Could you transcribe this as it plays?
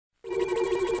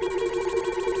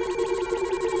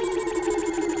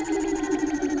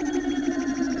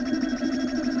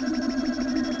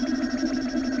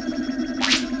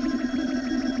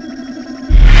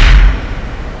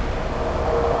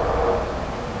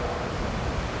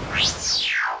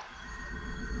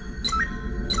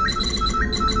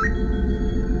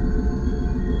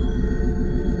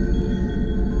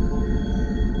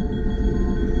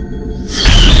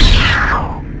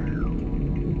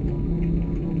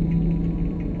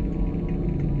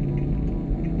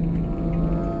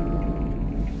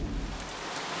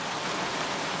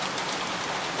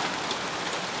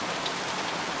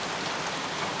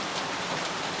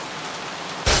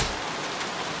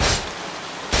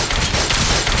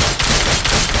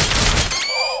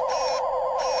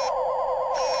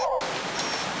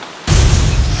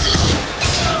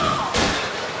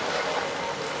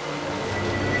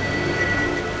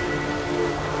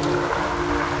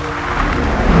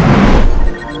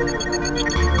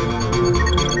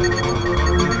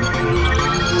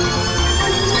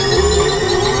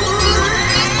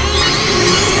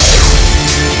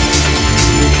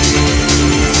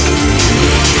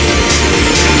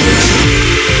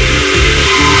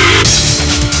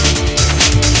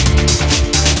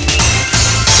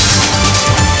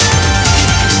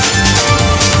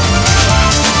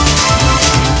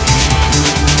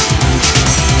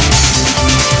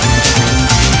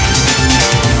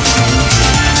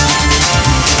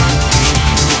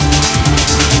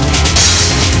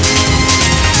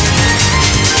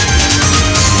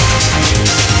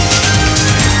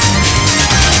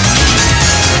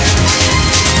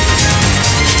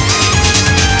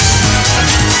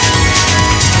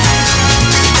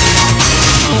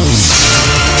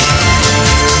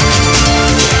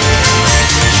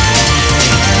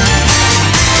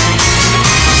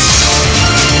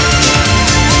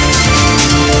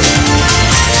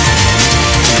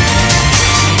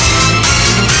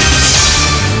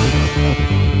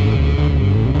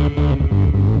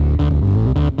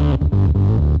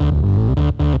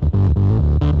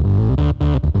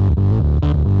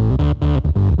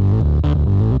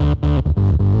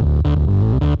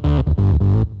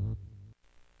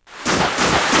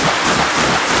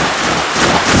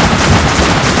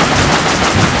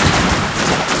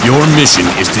Your mission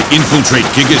is to infiltrate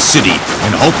Giga City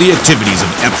and halt the activities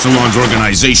of Epsilon's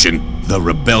organization, the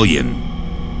Rebellion.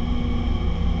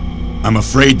 I'm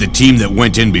afraid the team that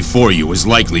went in before you has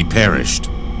likely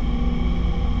perished.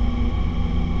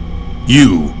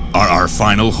 You are our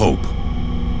final hope.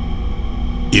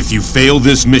 If you fail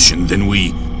this mission, then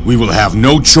we will have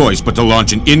no choice but to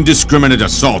launch an indiscriminate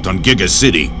assault on Giga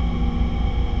City.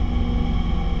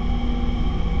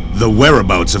 The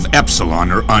whereabouts of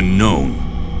Epsilon are unknown.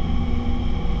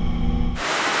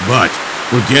 But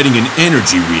we're getting an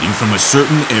energy reading from a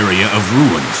certain area of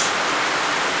ruins.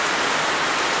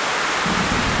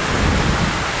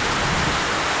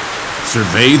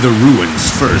 Survey the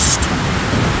ruins first.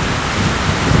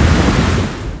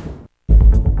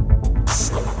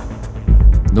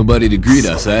 Nobody to greet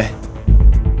us, eh?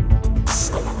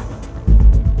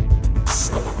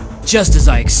 Just as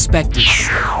I expected.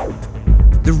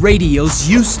 The radio's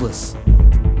useless.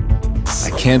 I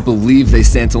can't believe they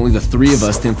sent only the three of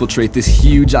us to infiltrate this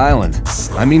huge island.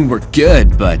 I mean, we're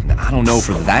good, but I don't know if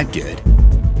we're that good.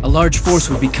 A large force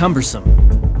would be cumbersome.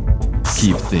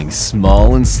 Keep things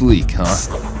small and sleek, huh?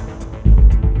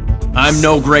 I'm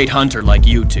no great hunter like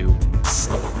you two.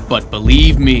 But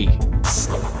believe me,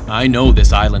 I know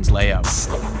this island's layout.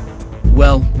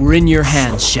 Well, we're in your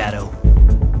hands, Shadow.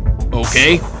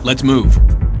 Okay, let's move.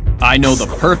 I know the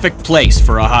perfect place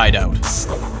for a hideout.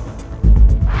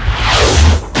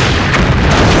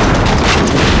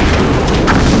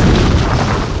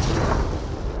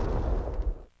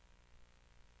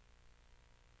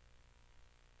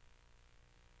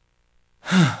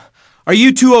 Are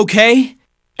you two okay?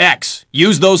 X,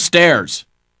 use those stairs.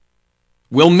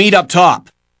 We'll meet up top.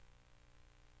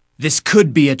 This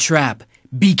could be a trap.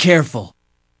 Be careful.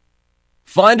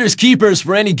 Finders keepers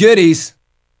for any goodies.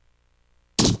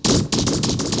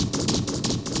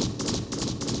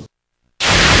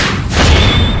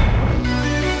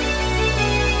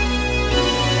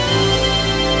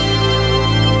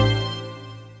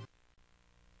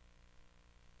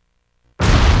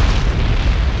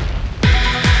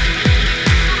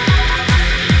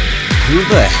 Who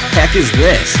the heck is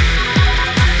this?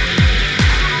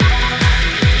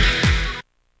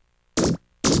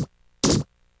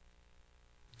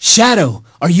 Shadow,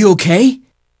 are you okay?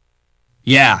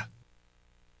 Yeah.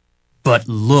 But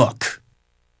look.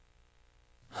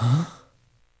 Huh?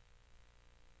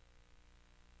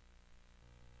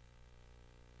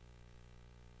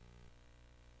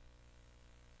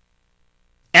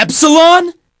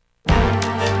 Epsilon?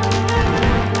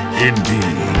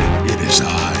 Indeed, it is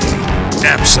I,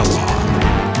 Epsilon,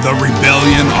 the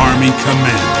Rebellion Army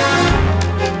Commander.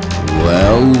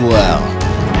 Well, well.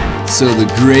 So the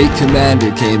great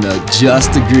commander came out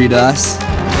just to greet us?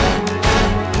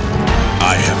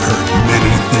 I have heard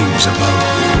many things about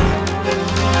you.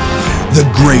 The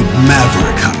great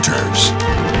Maverick Hunters,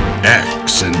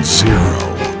 X and Zero.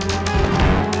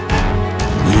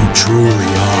 You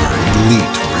truly are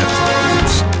elite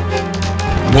replicants.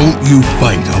 Won't you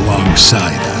fight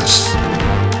alongside us?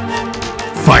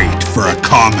 Fight for a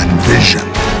common vision.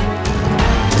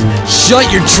 Shut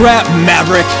your trap,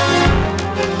 Maverick!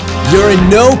 You're in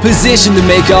no position to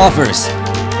make offers.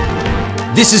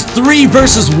 This is 3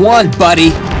 versus 1,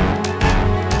 buddy.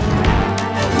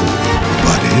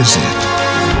 But is it?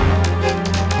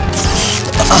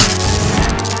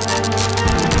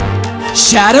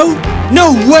 Shadow?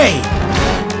 No way!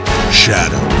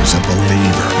 Shadow is a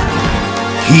believer.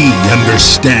 He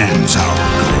understands our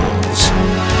goals.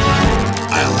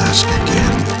 I'll ask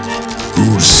again,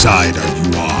 whose side are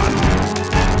you on?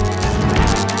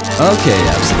 Okay,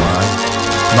 Epsilon.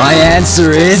 My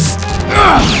answer is...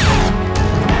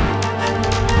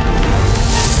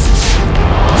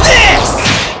 this!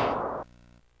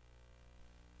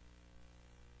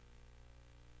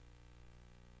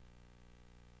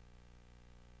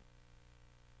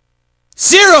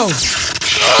 Zero!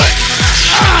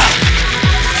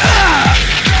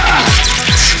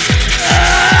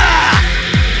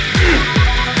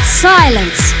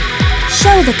 Silence!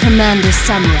 Show the commander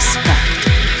some respect.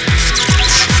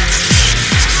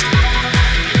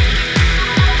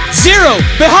 Zero!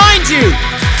 Behind you!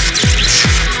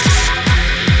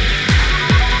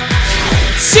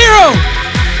 Zero!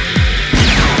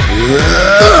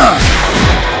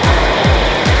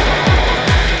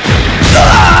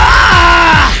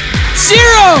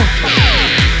 Zero!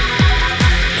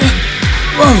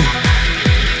 Whoa!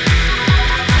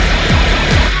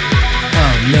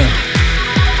 Oh no.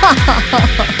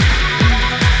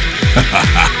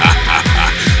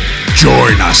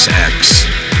 Join us, X.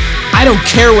 I don't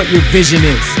care what your vision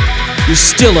is. You're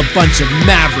still a bunch of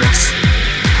mavericks.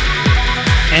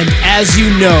 And as you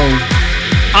know,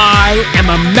 I am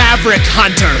a Maverick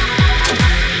Hunter!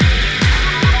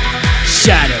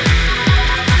 Shadow,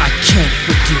 I can't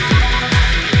forgive you.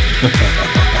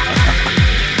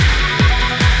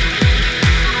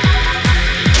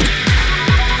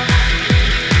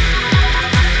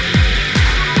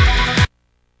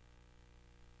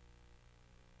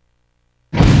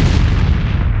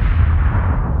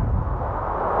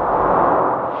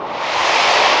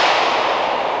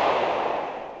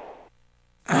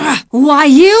 Why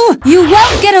you? You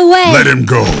won't get away! Let him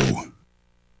go.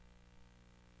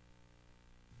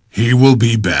 He will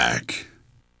be back.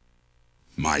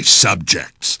 My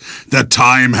subjects, the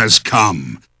time has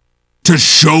come to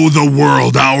show the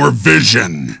world our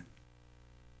vision.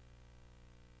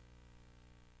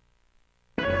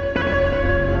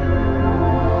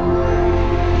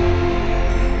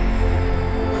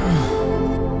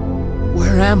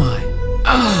 Where am I?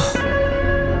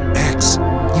 X,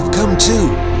 you've come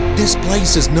too. This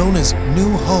place is known as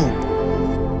New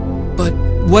Hope. But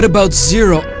what about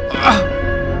Zero?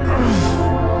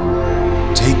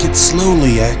 Take it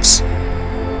slowly, X.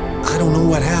 I don't know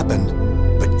what happened,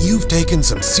 but you've taken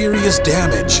some serious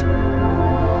damage.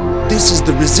 This is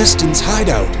the Resistance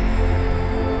hideout.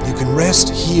 You can rest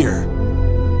here.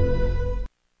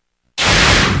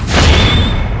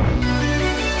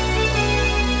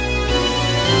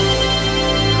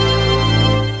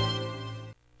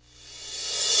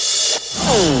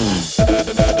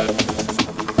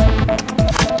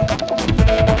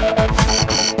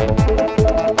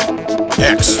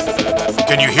 X,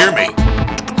 can you hear me?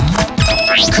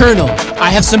 Colonel, I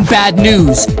have some bad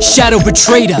news. Shadow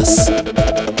betrayed us.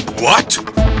 What?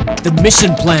 The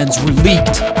mission plans were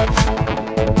leaked.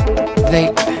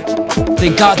 They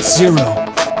got Zero.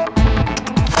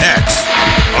 X,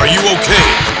 are you okay?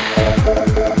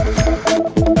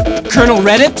 Colonel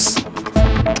Redips?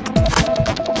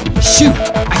 Shoot,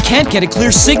 I can't get a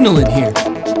clear signal in here.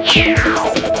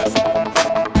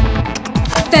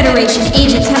 Federation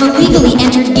agents have illegally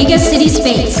entered Giga City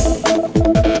space.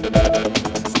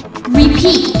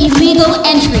 Repeat, illegal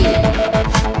entry.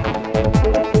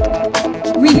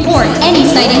 Report any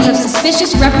sightings of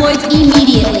suspicious Reploids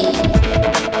immediately.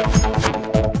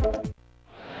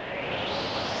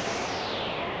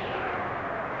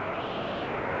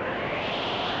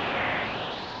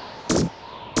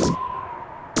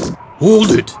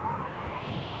 Hold it!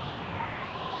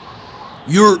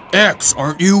 You're X,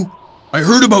 aren't you? I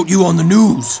heard about you on the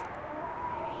news.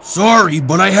 Sorry,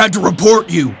 but I had to report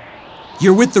you.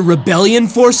 You're with the rebellion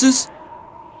forces?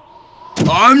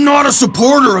 I'm not a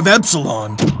supporter of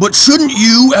Epsilon, but shouldn't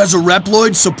you, as a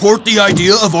Reploid, support the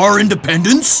idea of our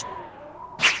independence?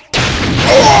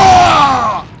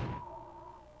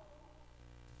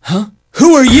 Huh?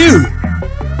 Who are you?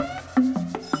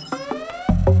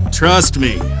 Trust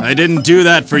me, I didn't do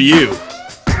that for you.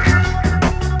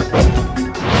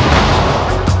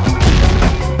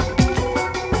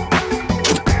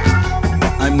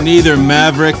 I'm neither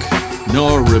Maverick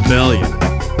nor Rebellion.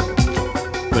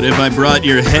 But if I brought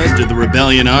your head to the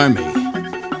Rebellion army,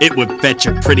 it would fetch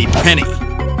a pretty penny.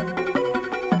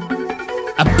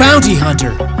 A bounty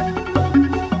hunter!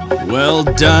 Well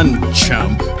done,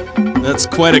 chump. That's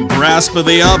quite a grasp of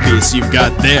the obvious you've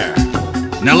got there.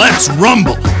 Now let's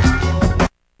rumble!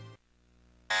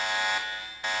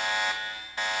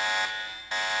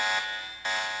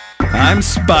 I'm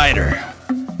Spider.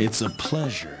 It's a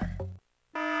pleasure.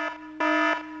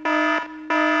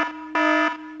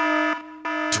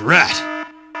 Drat!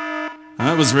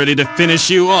 I was ready to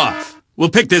finish you off. We'll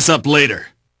pick this up later.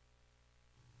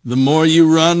 The more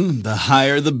you run, the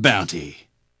higher the bounty.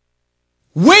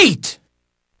 Wait!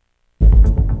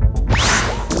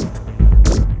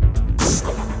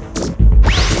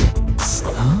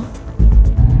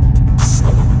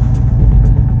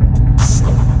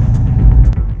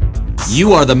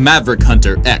 You are the Maverick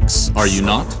Hunter X, are you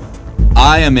not?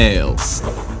 I am Ale.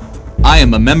 I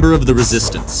am a member of the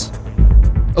Resistance.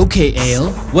 Okay,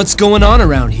 Ale, what's going on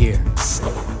around here?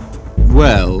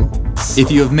 Well, if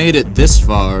you have made it this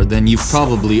far, then you've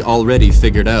probably already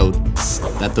figured out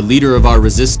that the leader of our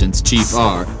Resistance, Chief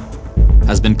R,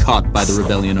 has been caught by the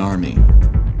Rebellion Army.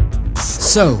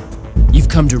 So, you've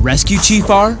come to rescue Chief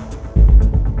R?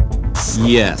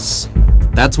 Yes.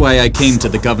 That's why I came to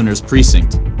the Governor's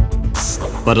precinct.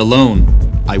 But alone,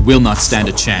 I will not stand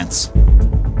a chance.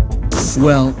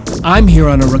 Well, I'm here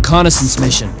on a reconnaissance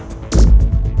mission.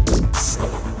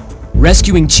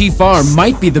 Rescuing Chief R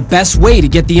might be the best way to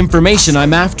get the information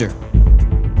I'm after.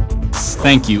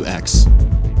 Thank you, X.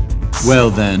 Well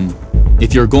then,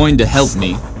 if you're going to help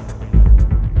me...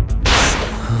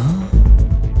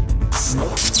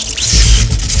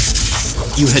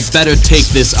 You had better take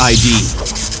this ID.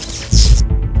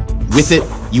 With it,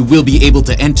 you will be able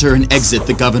to enter and exit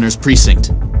the governor's precinct.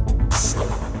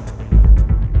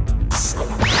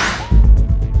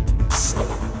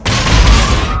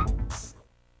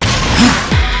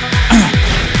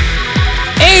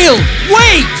 Ale,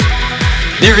 wait!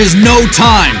 There is no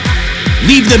time!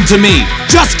 Leave them to me!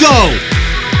 Just go!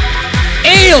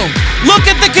 Ale, look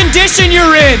at the condition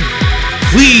you're in!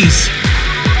 Please!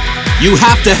 You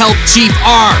have to help Chief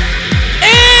R!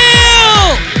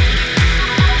 Ale!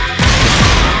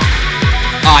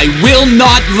 I will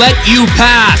not let you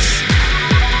pass!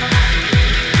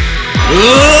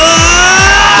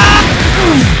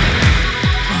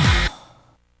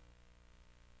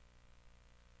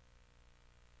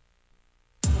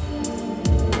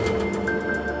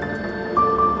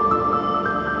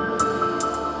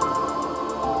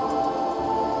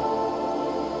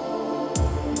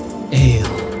 Ale.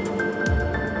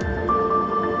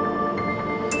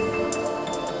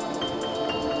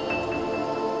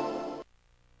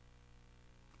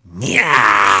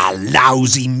 Yeah,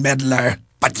 lousy meddler.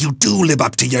 But you do live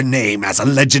up to your name as a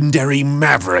legendary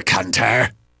maverick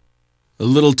hunter. A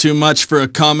little too much for a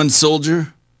common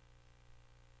soldier?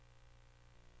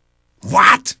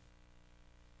 What?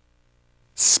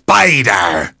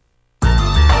 Spider!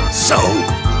 So,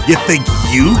 you think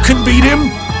you can beat him?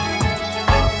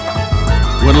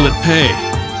 What'll it pay?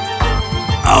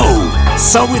 Oh,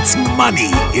 so it's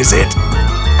money, is it?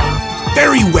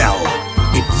 Very well.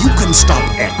 If you can stop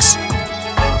X,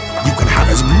 you can have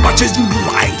as much as you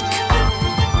like.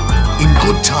 In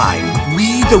good time,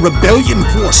 we, the rebellion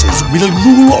forces, will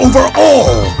rule over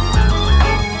all.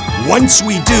 Once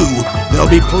we do, there'll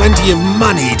be plenty of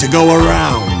money to go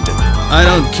around. I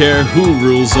don't care who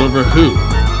rules over who,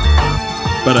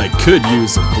 but I could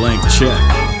use a blank check.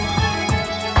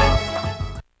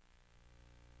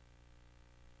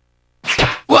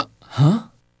 What? Huh?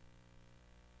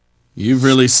 You've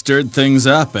really stirred things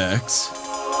up, X.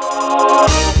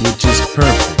 Which is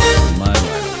perfect for my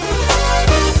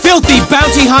life. Filthy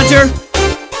bounty hunter!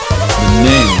 The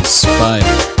name is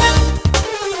Spider.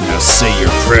 Now say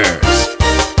your prayers.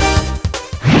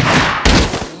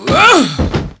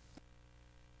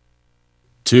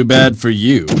 Too bad for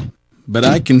you, but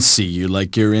I can see you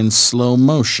like you're in slow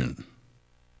motion.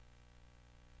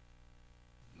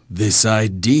 This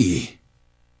ID.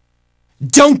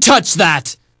 Don't touch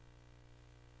that!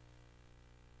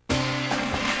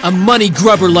 A money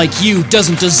grubber like you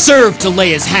doesn't deserve to lay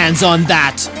his hands on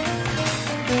that!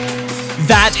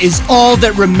 That is all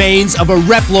that remains of a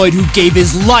Reploid who gave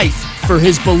his life for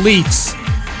his beliefs.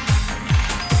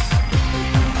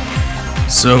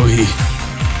 So he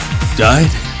died?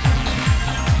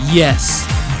 Yes,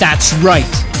 that's right.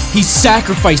 He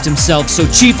sacrificed himself so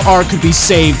Chief R could be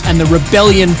saved and the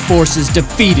rebellion forces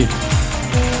defeated.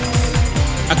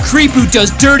 A creep who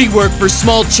does dirty work for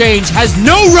small change has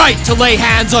no right to lay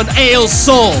hands on Ale's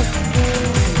soul!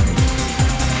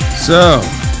 So,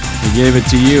 he gave it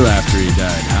to you after he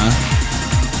died, huh?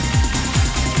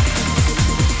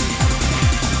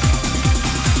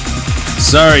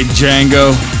 Sorry,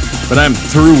 Django, but I'm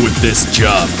through with this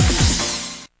job.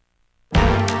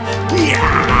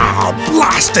 Yeah,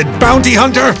 blasted bounty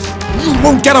hunter! You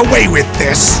won't get away with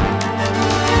this!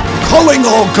 Calling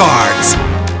all guards!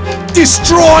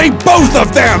 Destroy both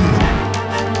of them!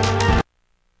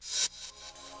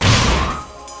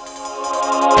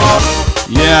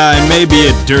 Yeah, I may be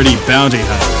a dirty bounty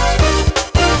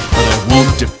hunter, but I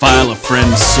won't defile a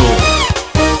friend's soul.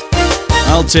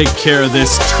 I'll take care of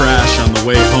this trash on the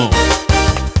way home.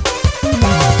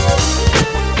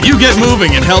 You get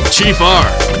moving and help Chief R.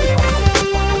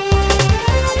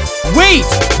 Wait!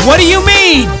 What do you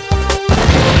mean?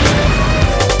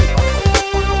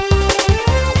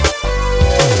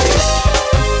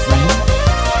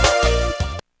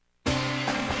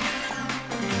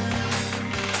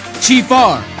 Chief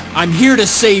R, I'm here to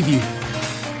save you.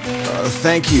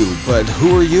 Thank you, but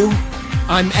who are you?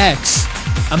 I'm X,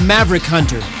 a maverick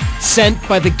hunter, sent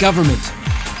by the government.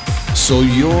 So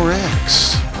you're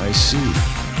X, I see.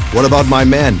 What about my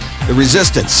men, the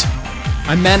Resistance?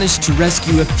 I managed to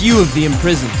rescue a few of the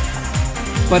imprisoned,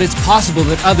 but it's possible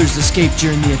that others escaped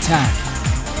during the attack.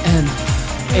 And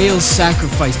Ale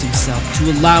sacrificed himself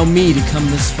to allow me to come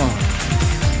this far.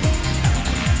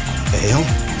 Ale?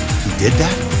 He did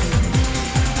that?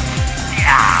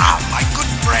 Yeah, my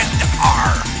good friend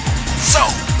R. So,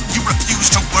 you refuse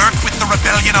to work with the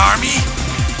Rebellion Army?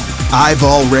 I've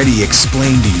already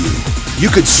explained to you. You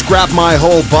could scrap my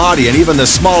whole body and even the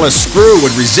smallest screw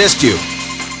would resist you.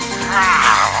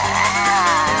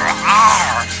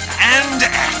 R and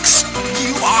X,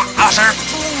 you are utter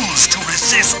fools vows to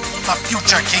resist the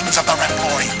future kings of the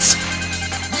Reploids.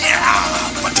 Yeah,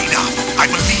 but enough. I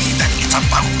believe that it's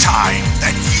about time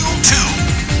that you too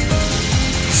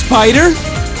Spider?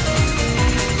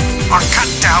 are cut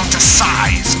down to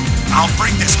size. I'll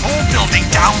bring this whole building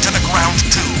down to the ground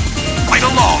too, right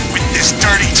along with this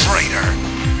dirty traitor.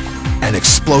 An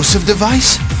explosive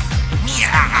device?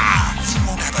 Yeah, you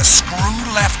won't have a screw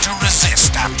left to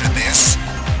resist after this.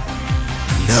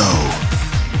 No.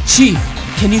 Chief,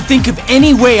 can you think of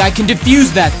any way I can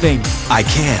defuse that thing? I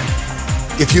can.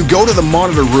 If you go to the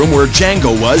monitor room where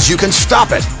Django was, you can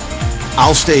stop it.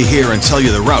 I'll stay here and tell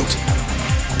you the route.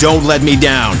 Don't let me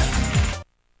down.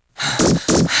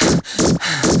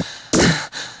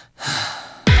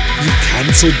 You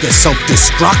cancelled the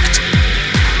self-destruct?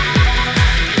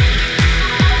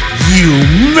 You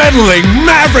meddling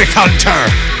Maverick Hunter!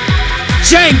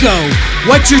 Django,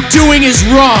 what you're doing is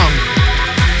wrong!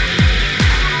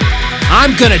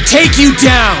 I'm gonna take you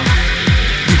down!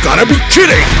 You gotta be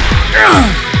kidding!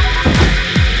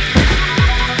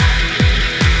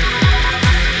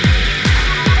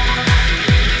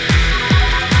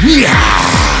 Yeah!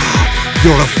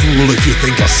 You're a fool if you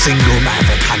think a single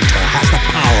Maverick Hunter has the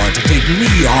power to take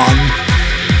me on.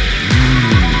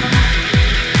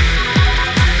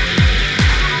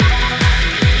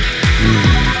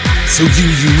 So you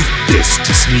use this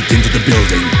to sneak into the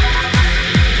building.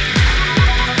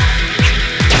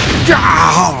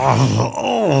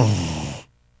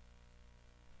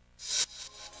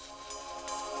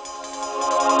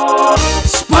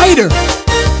 Spider!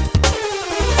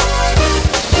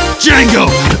 Django!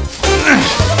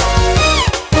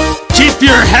 Keep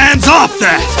your hands off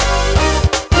that!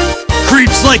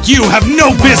 Creeps like you have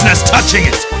no business touching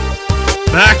it!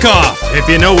 Back off if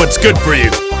you know what's good for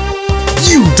you.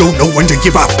 You don't know when to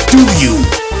give up, do you?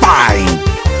 Fine!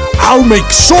 I'll make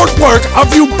short work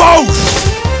of you both!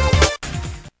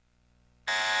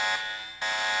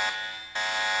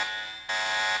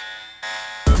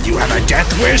 You have a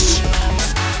death wish?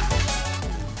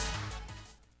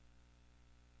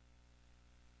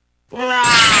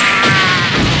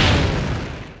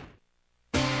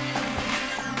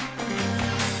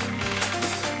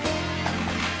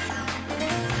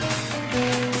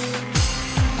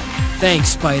 Thanks,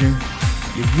 Spider.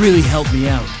 You really helped me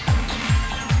out.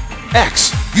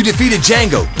 X, you defeated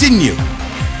Django, didn't you?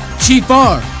 Chief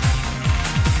R!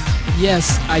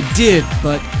 Yes, I did,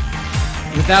 but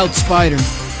without Spider,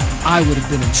 I would have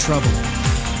been in trouble.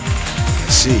 I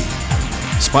see.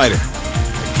 Spider,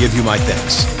 I give you my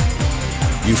thanks.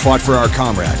 You fought for our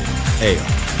comrade, Ale.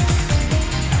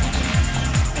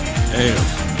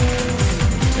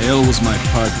 Ale was my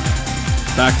partner,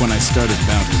 back when I started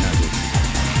Bounty Hunting.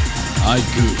 I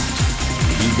goofed,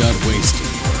 and he got wasted.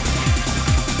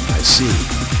 I see.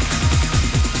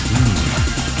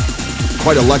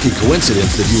 Quite a lucky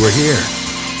coincidence that you were here.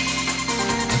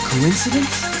 A coincidence?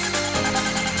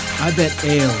 I bet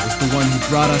Ale was the one who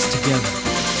brought us together.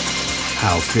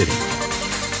 How fitting.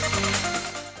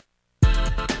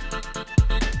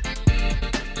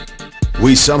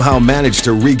 We somehow managed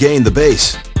to regain the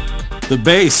base. The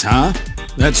base, huh?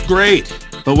 That's great.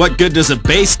 But what good does a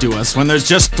base do us when there's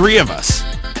just 3 of us?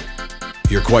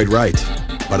 You're quite right,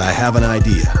 but I have an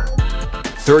idea.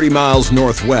 30 miles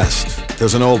northwest,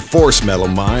 there's an old force metal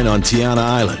mine on Tiana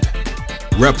Island.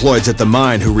 Reploids at the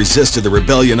mine who resisted the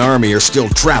rebellion army are still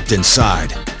trapped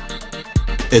inside.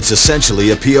 It's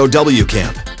essentially a POW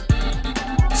camp.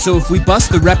 So if we bust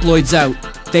the Reploids out,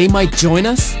 they might join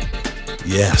us?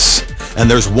 Yes, and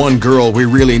there's one girl we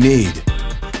really need.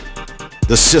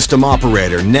 The system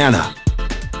operator, Nana.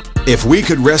 If we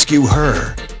could rescue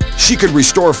her, she could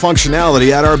restore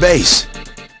functionality at our base.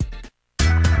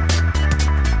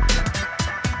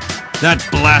 That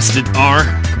blasted R.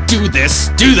 Do this,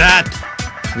 do that!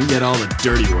 We get all the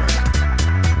dirty work.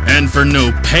 And for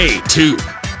no pay, too.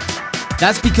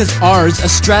 That's because R's a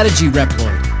strategy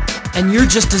Reploid, and you're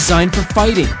just designed for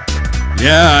fighting.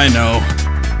 Yeah, I know.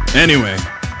 Anyway,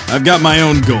 I've got my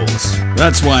own goals.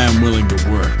 That's why I'm willing to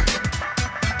work.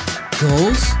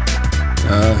 Goals?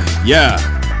 Yeah.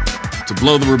 To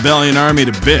blow the rebellion army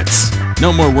to bits.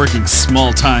 No more working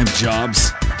small-time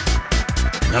jobs.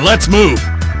 Now let's move!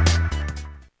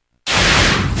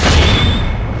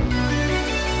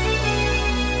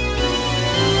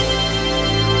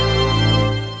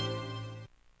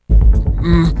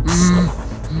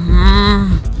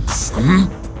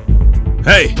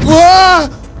 Hey!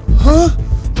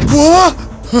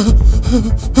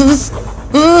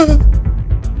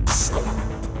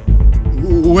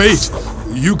 Wait,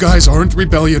 you guys aren't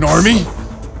Rebellion Army?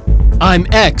 I'm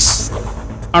X.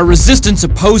 Our resistance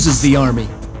opposes the army.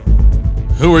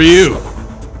 Who are you?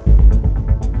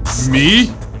 Me?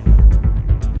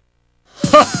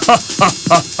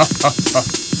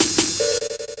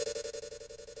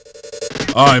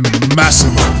 I'm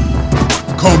Massimo.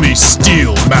 Call me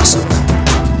Steel Massimo.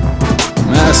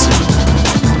 Massimo.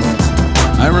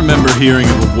 I remember hearing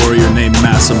of a warrior named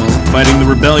Massimo fighting the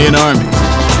Rebellion Army.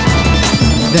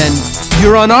 Then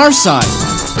you're on our side.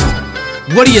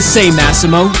 What do you say,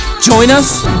 Massimo? Join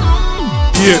us?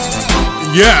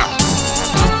 Yeah.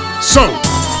 So,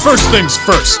 first things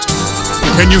first.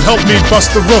 Can you help me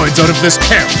bust the roids out of this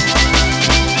camp?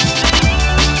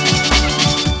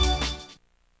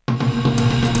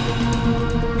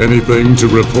 Anything to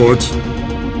report?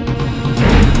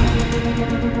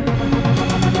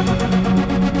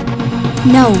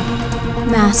 No,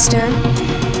 Master.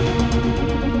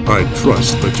 I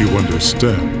trust that you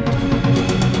understand.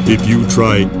 If you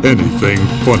try anything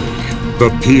funny, the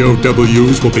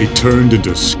POWs will be turned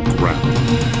into scrap.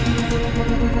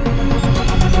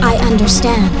 I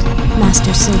understand,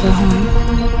 Master Silverhorn.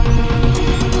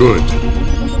 Good.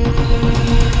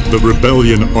 The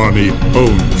Rebellion Army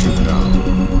owns you now.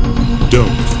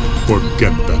 Don't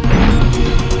forget that.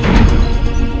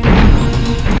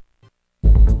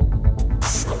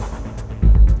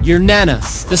 You're Nana,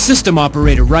 the system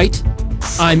operator, right?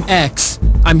 I'm X.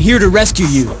 I'm here to rescue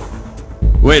you.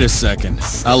 Wait a second.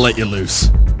 I'll let you loose.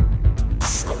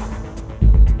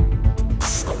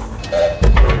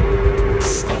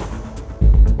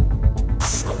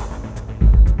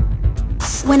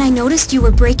 When I noticed you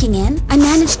were breaking in, I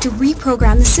managed to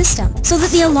reprogram the system so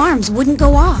that the alarms wouldn't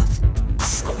go off.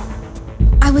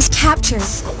 I was captured,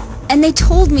 and they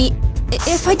told me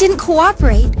if I didn't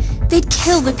cooperate, they'd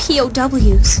kill the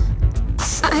POWs.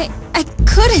 I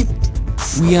couldn't.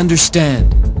 We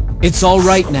understand. It's all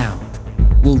right now.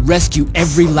 We'll rescue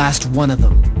every last one of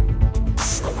them.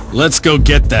 Let's go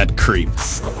get that creep.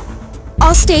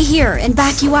 I'll stay here and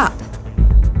back you up.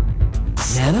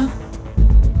 Nana?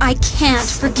 I can't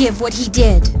forgive what he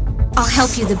did. I'll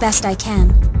help you the best I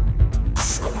can.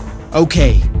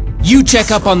 Okay, you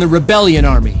check up on the Rebellion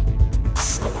Army.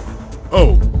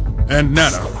 Oh, and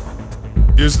Nana,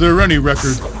 is there any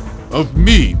record of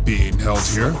me being held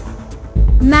here?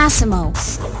 Massimo.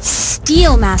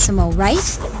 Steel Massimo,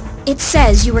 right? It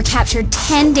says you were captured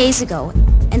 10 days ago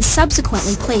and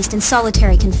subsequently placed in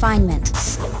solitary confinement.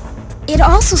 It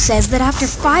also says that after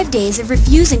 5 days of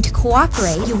refusing to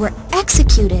cooperate, you were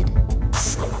executed.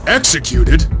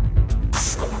 Executed?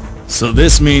 So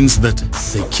this means that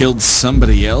they killed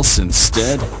somebody else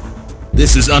instead?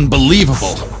 This is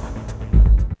unbelievable.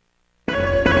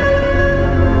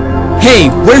 Hey,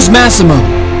 where's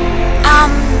Massimo?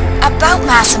 About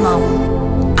Massimo.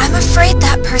 I'm afraid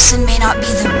that person may not be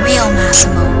the real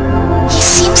Massimo. He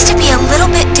seems to be a little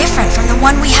bit different from the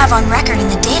one we have on record in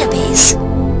the database.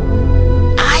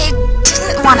 I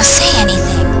didn't want to say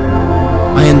anything.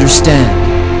 I understand.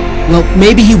 Well,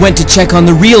 maybe he went to check on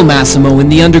the real Massimo in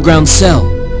the underground cell.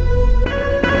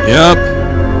 Yup.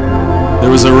 There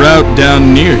was a route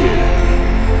down near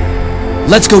here.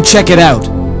 Let's go check it out.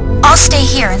 I'll stay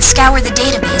here and scour the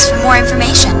database for more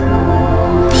information.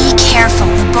 Be careful,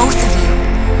 the both of you.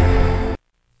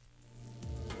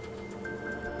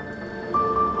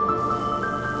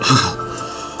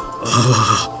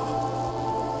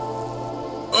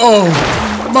 Oh,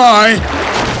 my!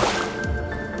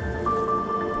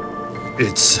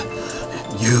 It's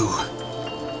you.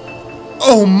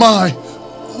 Oh my!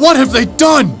 What have they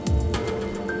done?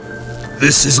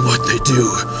 This is what they do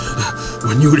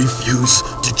when you refuse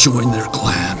to join their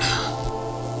clan.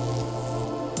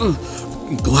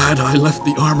 Glad I left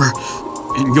the armor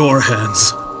in your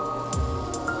hands.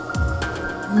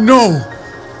 No!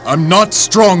 I'm not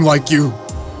strong like you.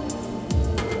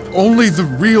 Only the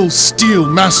real Steel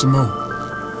Massimo.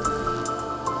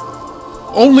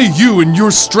 Only you and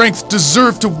your strength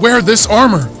deserve to wear this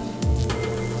armor.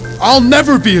 I'll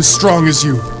never be as strong as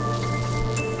you.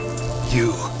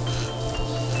 You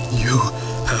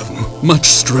have much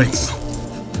strength.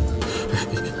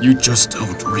 You just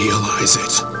don't realize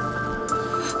it.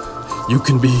 You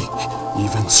can be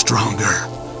even stronger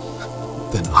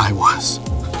than I was.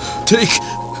 Take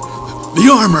the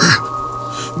armor.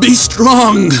 Be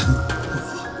strong.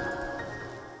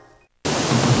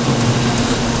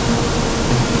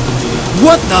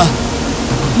 What the?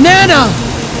 Nana!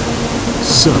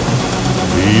 So,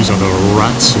 these are the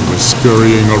rats who were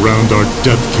scurrying around our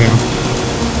death camp?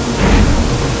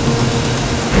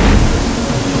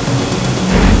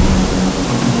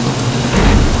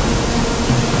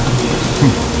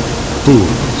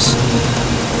 Fools.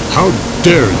 How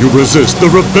dare you resist the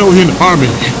Rebellion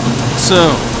Army?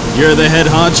 So, you're the head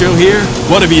honcho here?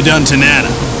 What have you done to Nana?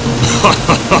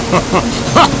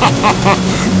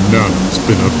 Nana's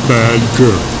been a bad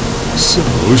girl, so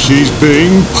she's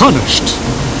being punished.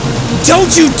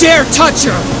 Don't you dare touch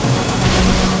her!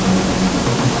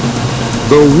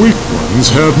 The weak ones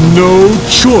have no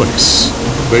choice.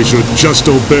 They should just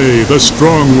obey the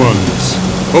strong ones.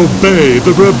 Obey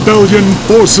the rebellion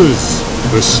forces.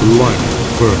 The slimy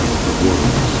vermin of the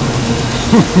world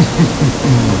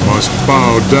must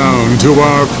bow down to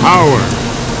our power.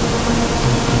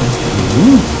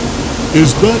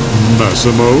 Is that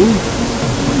Massimo?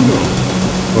 No,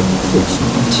 of course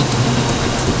not. I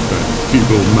took that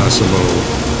feeble Massimo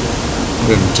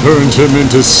and turned him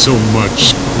into so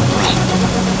much crap.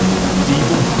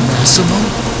 Feeble Massimo?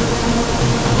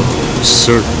 Oh,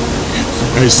 certainly.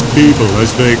 As feeble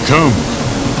as they come,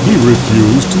 he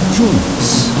refused to join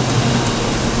us.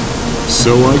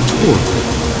 So I tore him,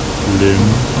 limb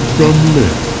from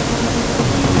limb.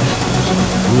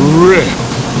 Rip!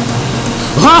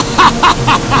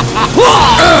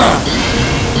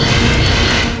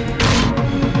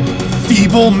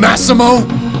 Feeble Massimo?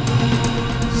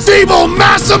 Feeble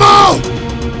Massimo!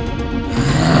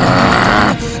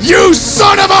 You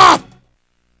son of a...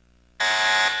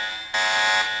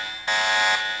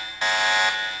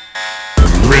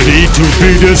 Ready to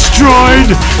be destroyed?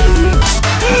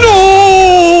 No!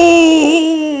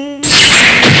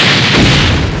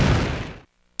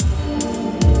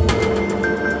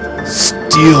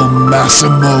 Steel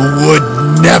Massimo would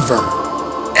never,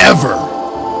 ever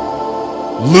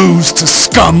lose to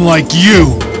scum like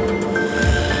you!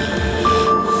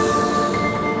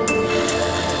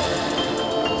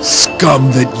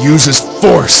 Scum that uses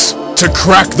force to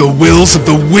crack the wills of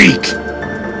the weak!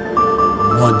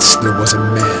 Once there was a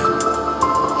man.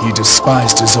 He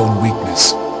despised his own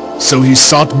weakness, so he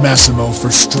sought Massimo for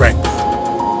strength.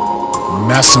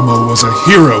 Massimo was a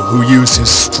hero who used his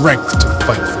strength to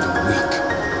fight for the weak.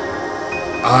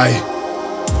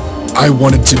 I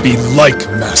wanted to be like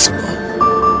Massimo.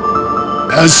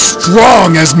 As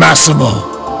strong as Massimo.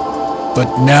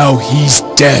 But now he's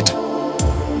dead.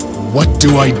 What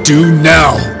do I do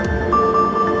now?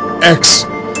 X,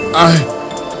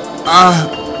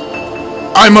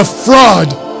 I'm a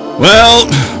fraud! Well,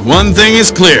 one thing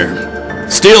is clear.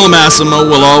 Steel Massimo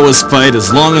will always fight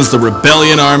as long as the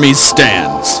Rebellion Army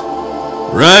stands.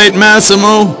 Right,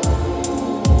 Massimo?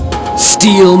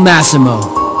 Steel Massimo,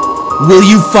 will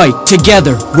you fight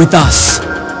together with us?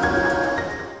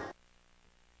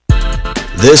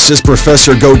 This is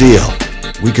Professor Godeel.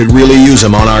 We could really use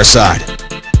him on our side.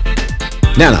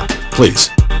 Nana, please.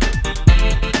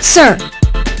 Sir,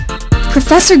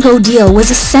 Professor Godeel was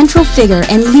a central figure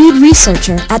and lead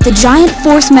researcher at the Giant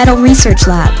Force Metal Research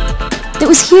Lab that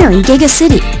was here in Giga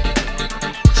City.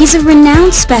 He's a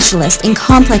renowned specialist in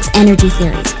complex energy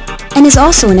theories and is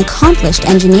also an accomplished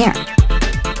engineer.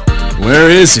 Where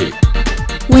is he?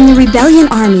 When the Rebellion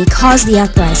Army caused the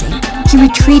uprising, he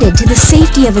retreated to the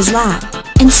safety of his lab,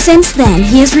 and since then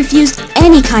he has refused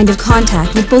any kind of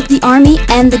contact with both the Army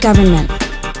and the government.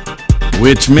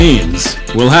 Which means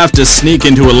we'll have to sneak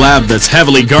into a lab that's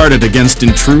heavily guarded against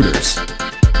intruders.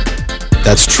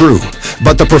 That's true,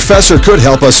 but the professor could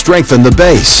help us strengthen the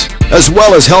base, as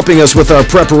well as helping us with our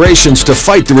preparations to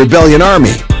fight the Rebellion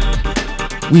Army.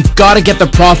 We've got to get the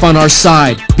Prof on our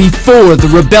side before the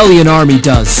Rebellion Army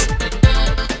does.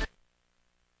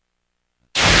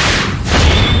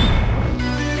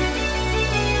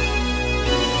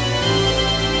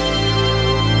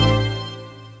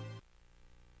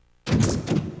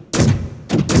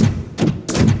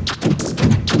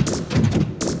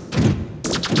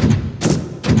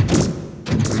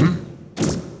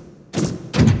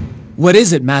 What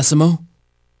is it, Massimo?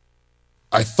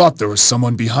 I thought there was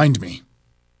someone behind me.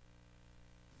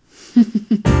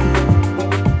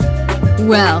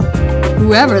 Well,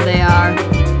 whoever they are,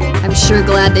 I'm sure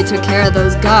glad they took care of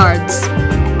those guards.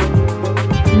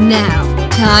 Now,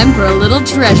 time for a little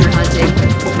treasure hunting.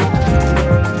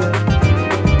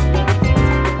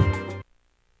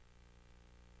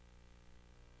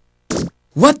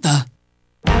 What the?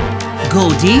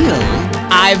 Godeel,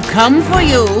 I've come for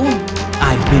you.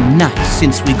 I've been nice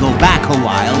since we go back a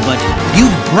while, but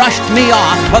you've brushed me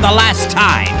off for the last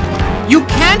time. You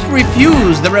can't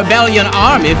refuse the Rebellion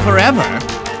Army forever.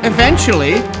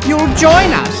 Eventually, you'll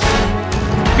join us.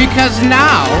 Because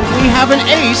now we have an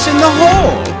ace in the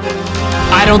hole.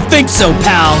 I don't think so,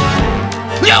 pal.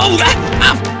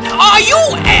 Are you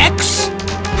X?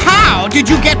 How did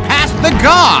you get past the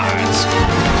guards?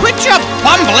 Quit your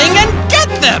bumbling and get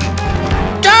them!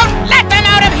 Don't let them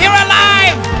out of here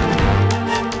alive!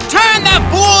 Turn the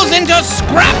fools into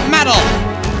scrap metal!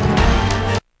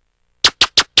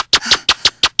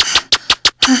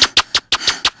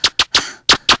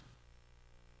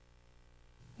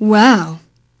 Wow,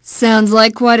 sounds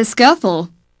like quite a scuffle.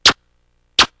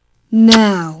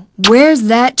 Now, where's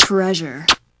that treasure?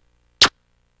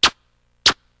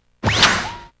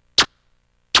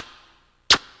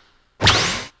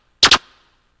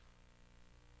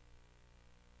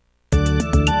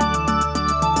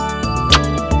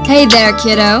 Hey there,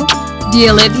 kiddo. Do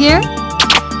you live here?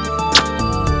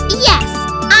 Yes,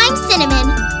 I'm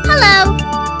Cinnamon. Hello.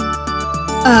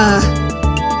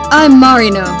 I'm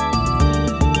Marino.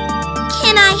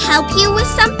 Can I help you with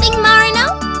something,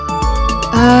 Marino?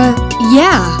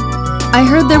 Yeah. I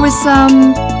heard there was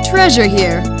some treasure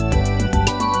here.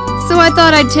 So I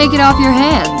thought I'd take it off your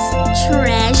hands.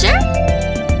 Treasure?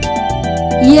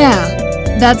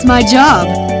 Yeah, that's my job.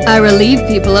 I relieve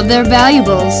people of their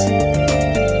valuables.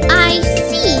 I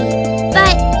see.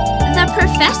 But the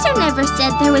professor never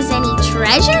said there was any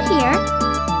treasure here.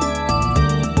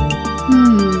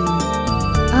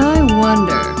 I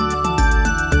wonder.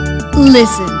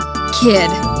 Listen, kid.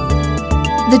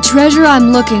 The treasure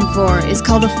I'm looking for is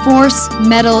called a force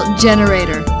metal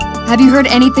generator. Have you heard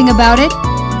anything about it?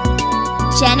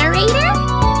 Generator?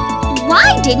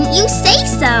 Why didn't you say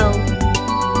so?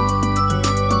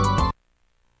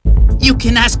 You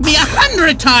can ask me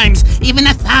 100 times, even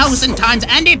 1,000 times,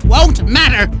 and it won't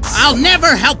matter. I'll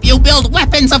never help you build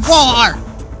weapons of war.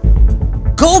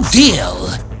 Go deal.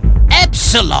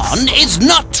 Epsilon is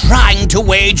not trying to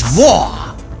wage war.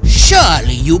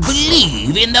 Surely you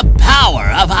believe in the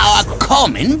power of our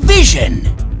common vision.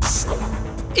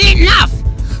 Enough!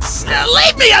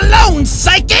 Leave me alone,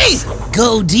 Psyche!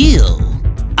 Go deal.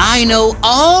 I know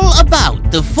all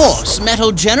about the force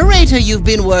metal generator you've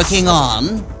been working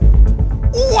on.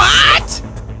 What?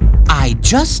 I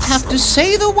just have to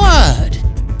say the word.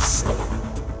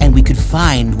 And we could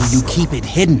find where you keep it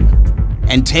hidden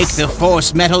and take the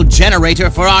force metal generator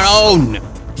for our own.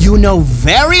 You know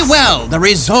very well the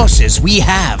resources we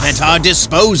have at our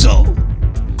disposal.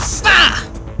 Ah!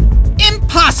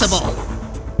 Impossible!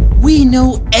 We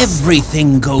know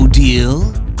everything, Go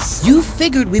Deal. You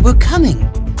figured we were coming.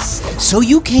 So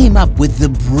you came up with the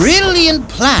brilliant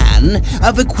plan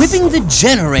of equipping the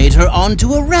generator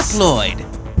onto a Reploid,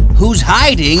 who's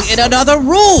hiding in another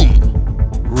room,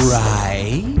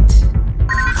 right?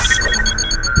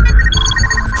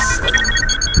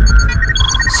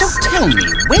 So tell me,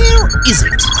 where is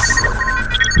it?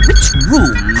 Which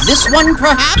room? This one,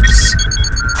 perhaps?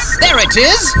 There it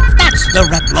is! That's the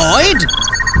Reploid!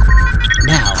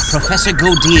 Now, Professor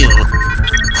Go Deal,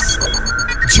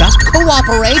 just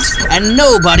cooperate and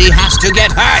nobody has to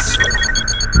get hurt.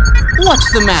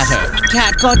 What's the matter?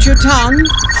 Cat got your tongue?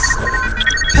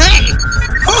 Hey!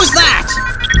 Who's that?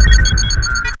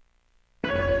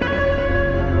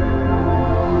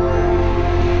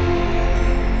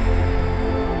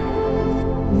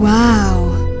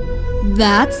 Wow.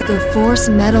 That's the force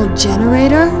metal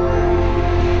generator?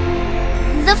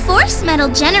 The force metal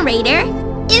generator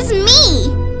is me!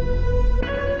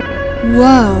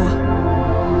 Whoa.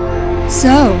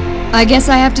 So, I guess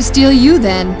I have to steal you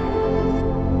then.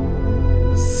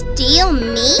 Steal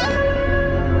me?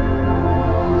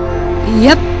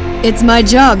 Yep, it's my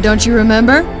job, don't you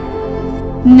remember?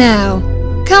 Now,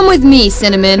 come with me,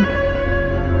 Cinnamon.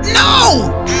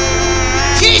 No!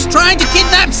 She's trying to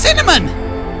kidnap Cinnamon!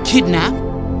 Kidnap?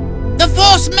 The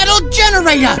force metal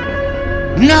generator!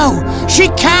 No, she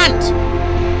can't!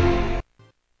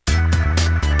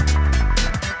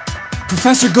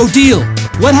 Professor Go Deal,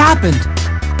 what happened?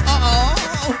 Oh,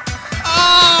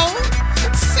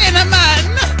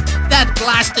 Cinnamon! That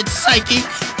blasted Psyche!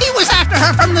 He was after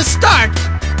her from the start!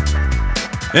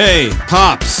 Hey,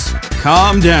 Pops,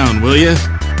 calm down, will ya?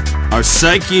 Are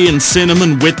Psyche and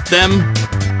Cinnamon with them?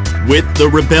 With the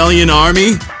Rebellion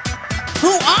Army? Who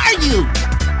are you?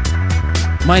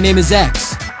 My name is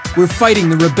X. We're fighting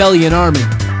the Rebellion Army.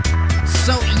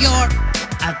 So you're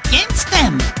against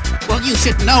them? Well, you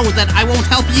should know that I won't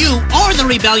help you or the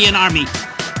Rebellion Army.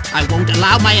 I won't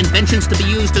allow my inventions to be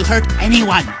used to hurt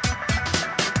anyone.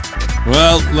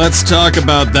 Well, let's talk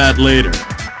about that later.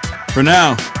 For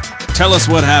now, tell us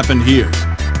what happened here.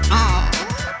 Oh.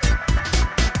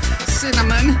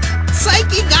 Cinnamon.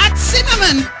 Psyche got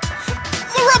Cinnamon.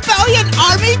 The Rebellion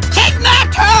Army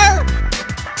kidnapped her!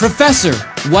 Professor,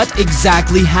 what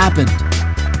exactly happened?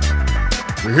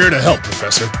 We're here to help,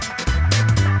 Professor.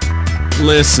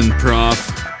 Listen,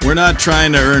 Prof. We're not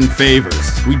trying to earn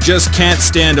favors. We just can't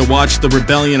stand to watch the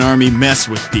Rebellion Army mess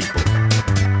with people.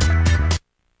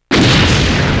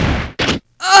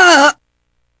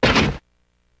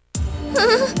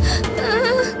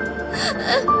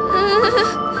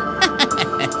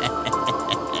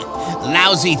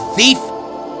 Lousy thief!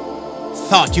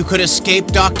 thought you could escape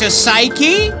Dr.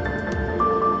 Psyche?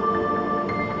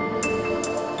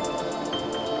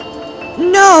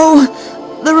 No!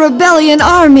 The Rebellion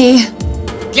Army!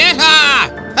 Get her!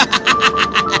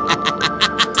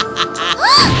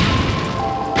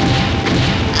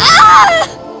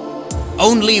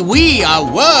 Only we are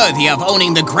worthy of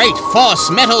owning the great force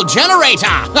metal generator!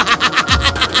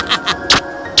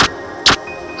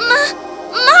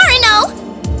 Marino!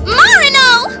 Marino!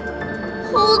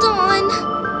 Hold on.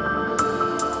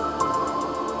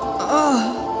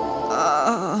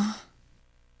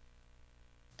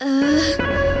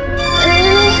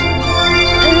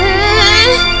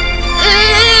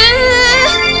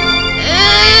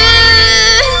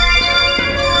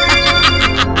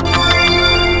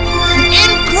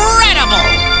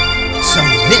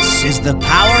 This is the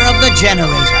power of the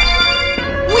generator.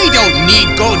 We don't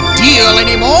need Go Deal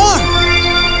anymore.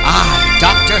 I,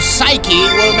 Dr. Psyche,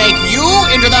 will make you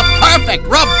into the perfect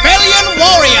Rebellion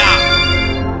warrior!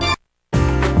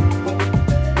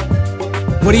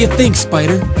 What do you think,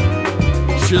 Spider?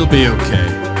 She'll be okay.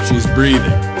 She's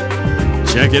breathing.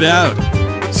 Check it out.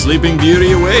 Sleeping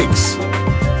Beauty awakes.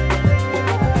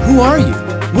 Who are you?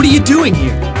 What are you doing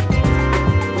here?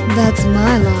 That's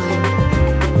my line.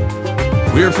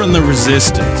 We're from the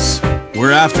Resistance.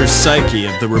 We're after Psyche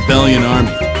of the Rebellion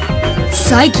Army.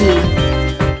 Psyche?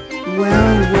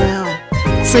 Well, well.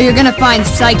 So you're gonna find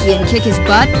Psyche and kick his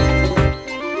butt?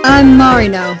 I'm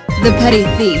Marino, the petty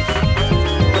thief.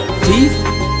 Thief?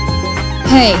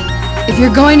 Hey, if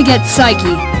you're going to get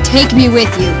Psyche, take me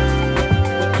with you.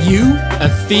 You? A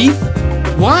thief?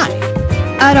 Why?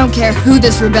 I don't care who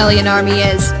this Rebellion Army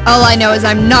is. All I know is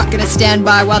I'm not gonna stand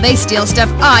by while they steal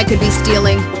stuff I could be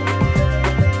stealing.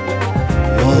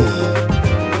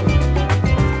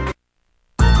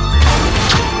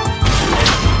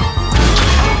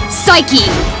 Psyche!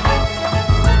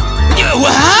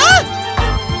 What?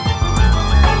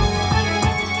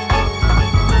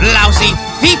 Lousy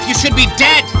thief, you should be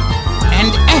dead!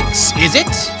 And X, is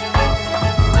it?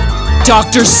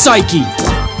 Dr. Psyche!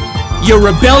 Your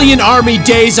Rebellion Army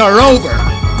days are over!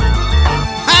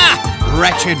 Ha!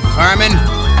 Wretched vermin!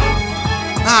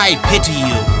 I pity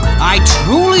you. I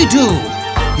truly do.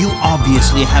 You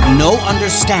obviously have no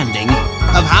understanding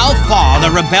of how far the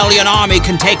Rebellion Army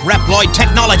can take Reploid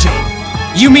technology.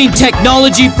 You mean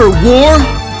technology for war?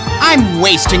 I'm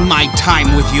wasting my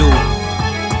time with you.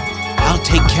 I'll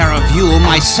take care of you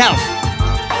myself.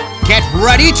 Get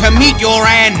ready to meet your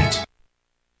end.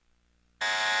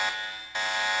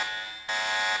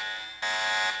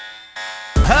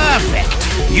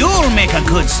 Perfect. You'll make a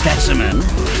good specimen.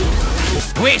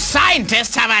 We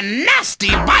scientists have a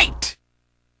nasty bite.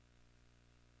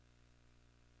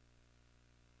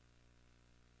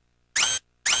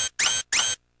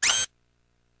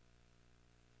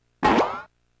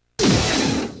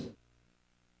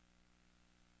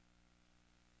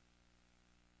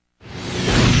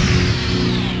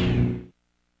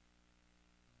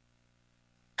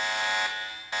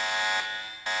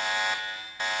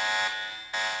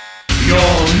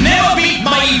 You'll never beat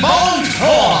my evolved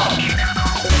form!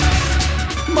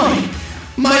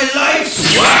 My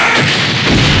life's work!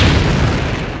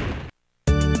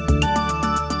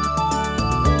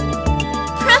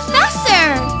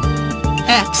 Professor!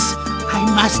 X, I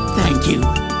must thank you.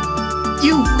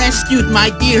 You rescued my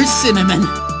dear Cinnamon.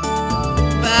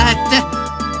 But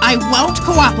I won't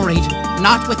cooperate.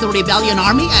 Not with the Rebellion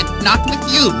Army and not with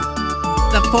you.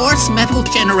 The Force Metal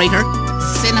Generator,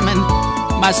 Cinnamon,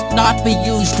 must not be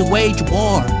used to wage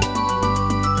war.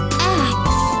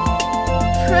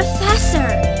 Professor,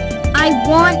 I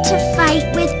want to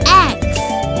fight with X.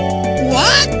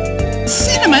 What?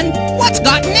 Cinnamon, what's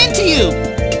gotten into you?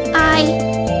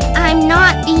 I'm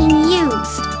not being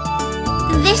used.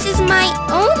 This is my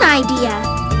own idea.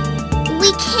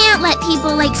 We can't let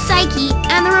people like Psyche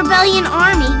and the Rebellion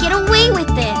Army get away with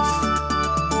this.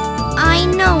 I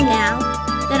know now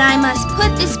that I must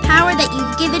put this power that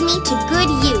you've given me to good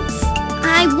use.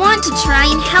 I want to try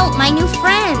and help my new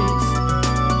friends.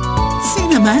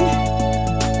 Cinnamon?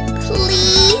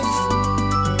 Please?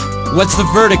 What's the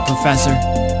verdict, Professor?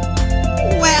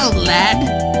 Well, lad,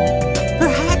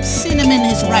 perhaps Cinnamon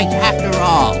is right after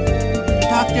all.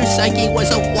 Dr. Psyche was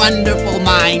a wonderful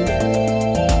mind.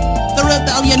 The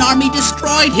Rebellion Army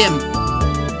destroyed him.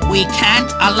 We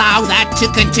can't allow that to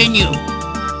continue.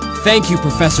 Thank you,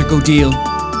 Professor Godil.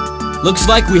 Looks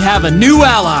like we have a new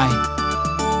ally.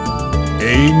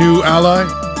 A new ally?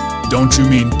 Don't you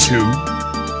mean two?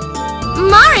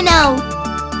 Marino!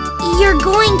 You're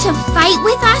going to fight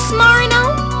with us,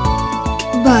 Marino?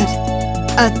 But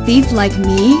a thief like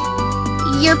me?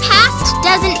 Your past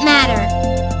doesn't matter.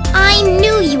 I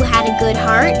knew you had a good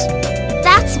heart.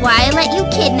 That's why I let you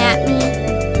kidnap me.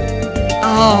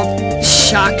 Oh,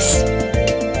 shucks.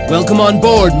 Welcome on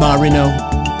board, Marino.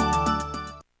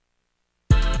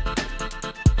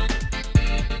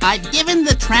 I've given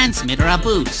the transmitter a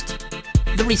boost.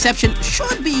 The reception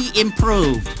should be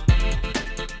improved.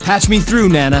 Patch me through,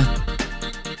 Nana.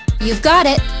 You've got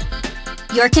it.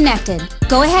 You're connected.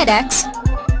 Go ahead, X.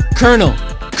 Colonel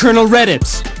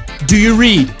Redips, do you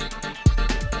read?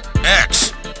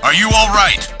 X, are you all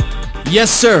right? Yes,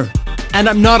 sir. And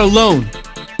I'm not alone.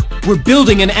 We're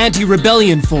building an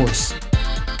anti-rebellion force.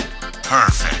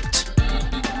 Perfect.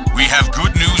 We have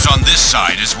good news on this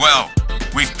side as well.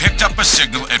 We've picked up a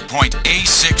signal at point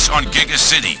A6 on Giga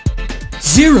City.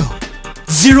 Zero?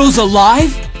 Zero's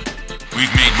alive?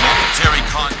 We've made momentary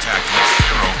contact with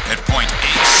Zero at point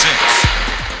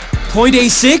A6. Point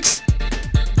A6?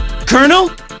 Colonel?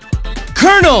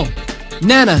 Colonel!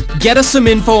 Nana, get us some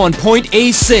info on point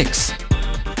A6.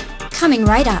 Coming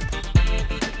right up.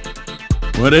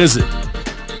 What is it?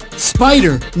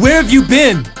 Spider, where have you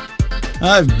been?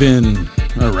 I've been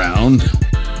around.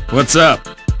 What's up?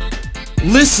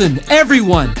 Listen,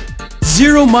 everyone!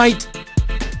 Zero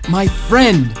my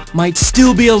friend might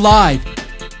still be alive.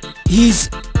 He's...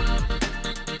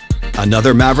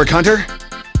 Another Maverick Hunter?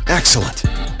 Excellent.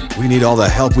 We need all the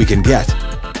help we can get.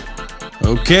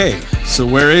 Okay, so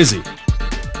where is he?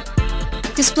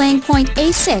 Displaying point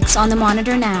A6 on the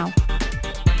monitor now.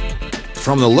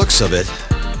 From the looks of it,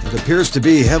 it appears to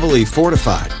be heavily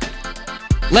fortified.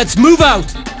 Let's move out!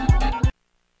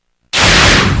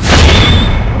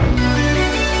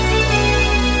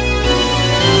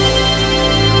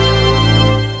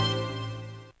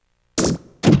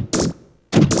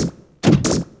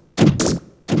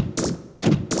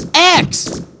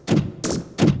 X!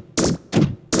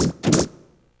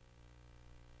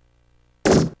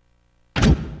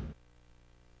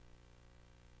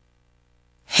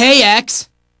 Hey, X!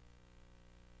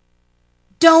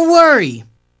 Don't worry.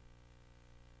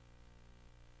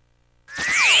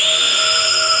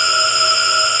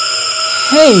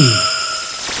 Hey!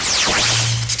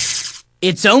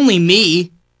 It's only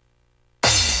me.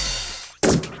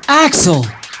 Axel!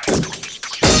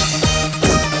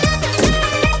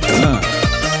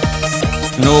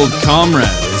 An old comrade,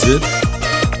 is it?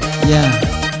 Yeah.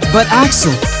 But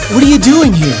Axel, what are you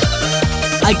doing here?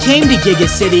 I came to Giga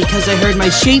City because I heard my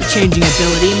shape-changing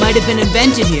ability might have been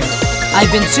invented here. I've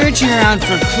been searching around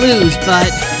for clues, but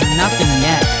nothing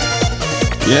yet.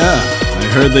 Yeah, I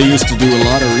heard they used to do a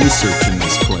lot of research in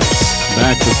this place,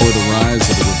 back before the rise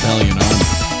of the Rebellion Army.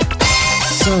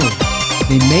 So,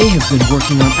 they may have been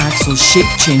working on Axel's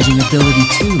shape-changing ability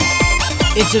too.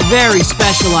 It's a very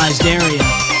specialized area.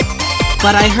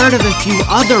 But I heard of a few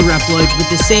other Reploids with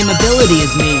the same ability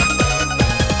as me.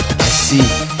 I see.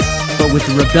 But with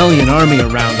the Rebellion Army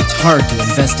around, it's hard to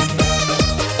investigate.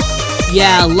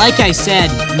 Yeah, like I said,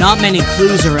 not many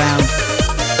clues around.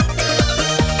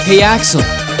 Hey Axel,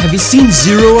 have you seen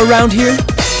Zero around here?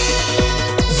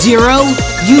 Zero?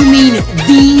 You mean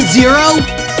the Zero?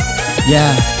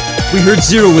 Yeah, we heard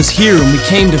Zero was here and we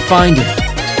came to find him.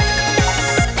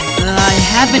 I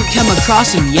haven't come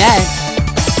across him yet.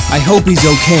 I hope he's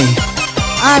okay.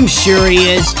 I'm sure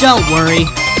he is, don't worry.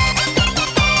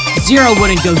 Zero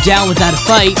wouldn't go down without a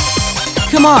fight.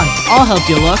 Come on, I'll help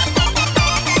you look.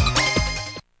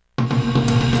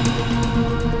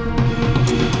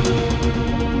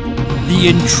 The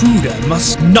intruder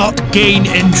must not gain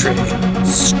entry.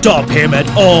 Stop him at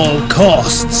all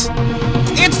costs.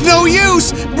 It's no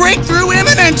use! Breakthrough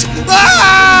imminent!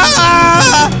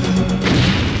 Ah!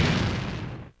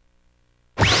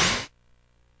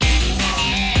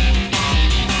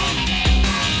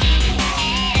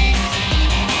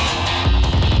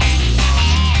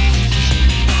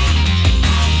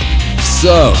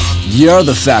 So, you're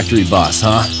the factory boss,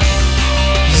 huh?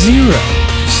 Zero.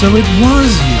 So it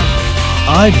was you.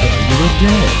 I'd heard you were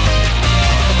dead.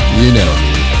 You know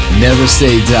me. Never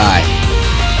say die.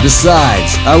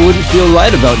 Besides, I wouldn't feel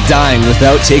right about dying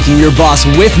without taking your boss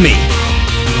with me.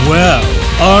 Well,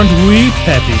 aren't we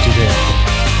peppy today?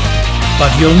 But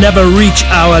you'll never reach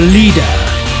our leader.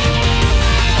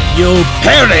 You'll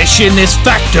perish in this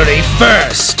factory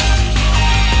first.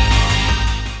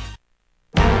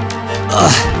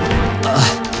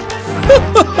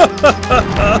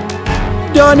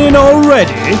 Done in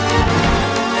already?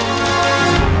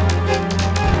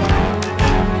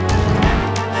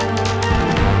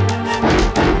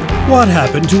 What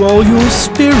happened to all your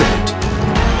spirit?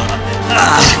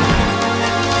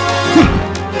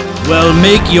 Well,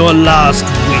 make your last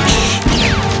wish.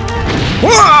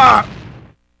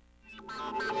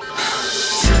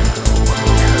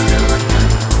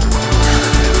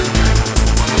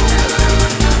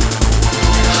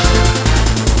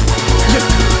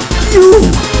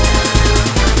 You!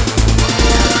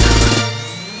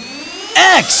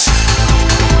 X!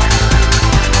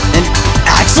 And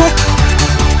Axel?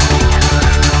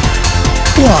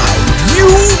 Why, you?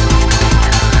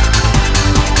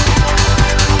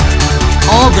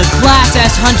 All the Class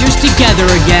S hunters together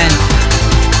again.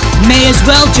 May as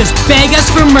well just beg us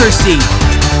for mercy.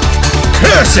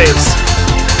 Curses!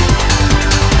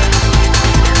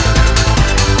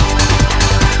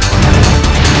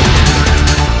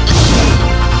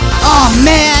 Oh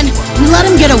man, we let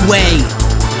him get away.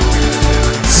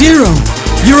 Zero,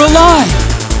 you're alive!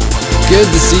 Good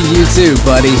to see you too,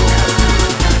 buddy.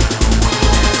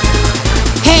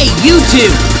 Hey, you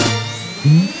two!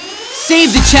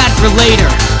 Save the chat for later.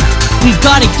 We've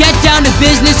got to get down to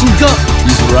business and go.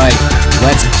 He's right.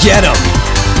 Let's get him!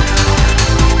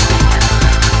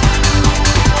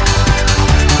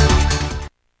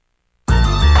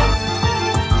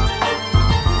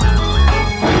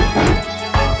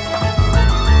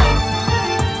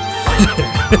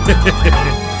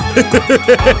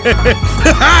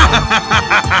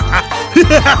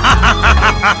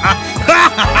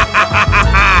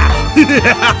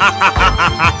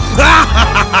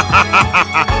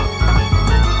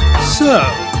 So,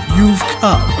 you've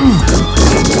come.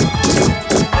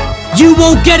 You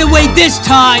won't get away this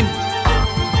time!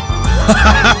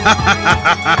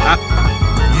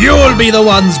 You'll be the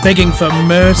ones begging for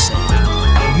mercy.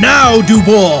 Now,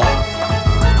 Dubois,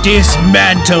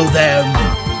 dismantle them.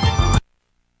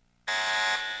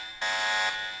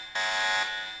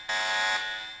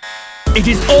 It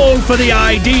is all for the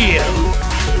ideal.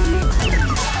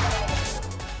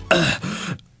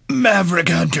 Maverick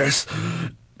hunters.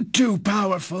 Too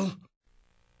powerful.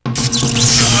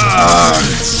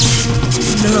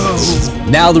 No.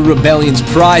 Now the Rebellion's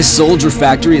prize soldier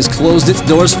factory has closed its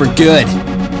doors for good.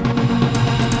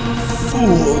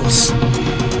 Fools.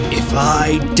 If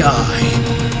I die,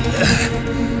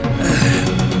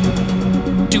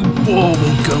 Dubois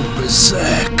will go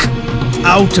berserk.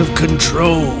 Out of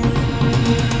control.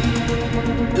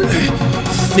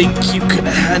 Think you can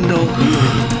handle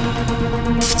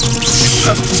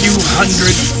a few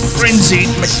hundred frenzied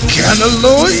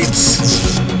mechanoids?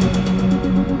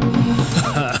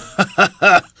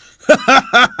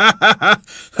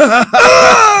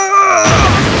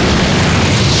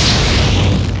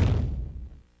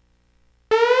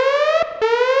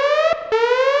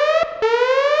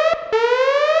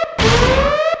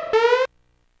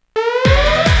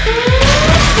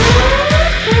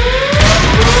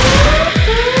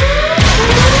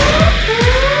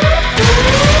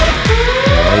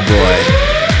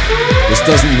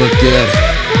 Doesn't look good.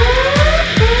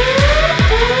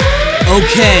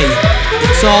 Okay,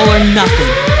 it's all or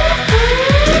nothing.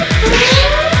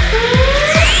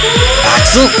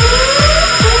 Axel?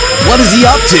 What is he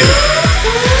up to?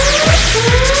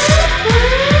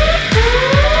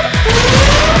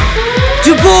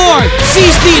 Dubois,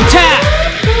 cease the attack!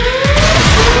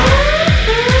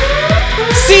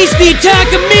 Cease the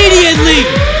attack immediately!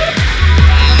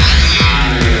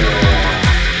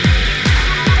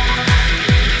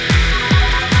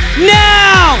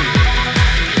 Now!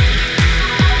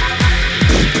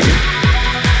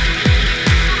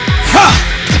 Ha!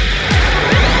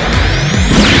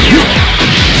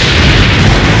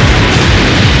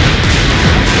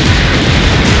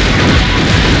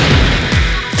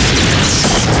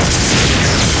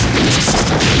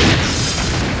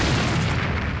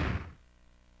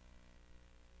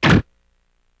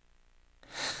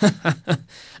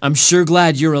 I'm sure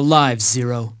glad you're alive,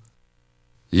 Zero.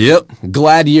 Yep,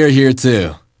 glad you're here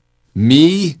too.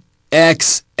 Me,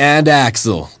 X, and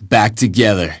Axel, back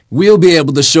together. We'll be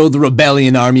able to show the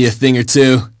Rebellion Army a thing or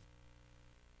two.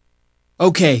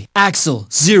 Okay, Axel,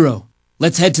 Zero,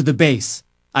 let's head to the base.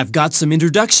 I've got some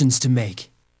introductions to make.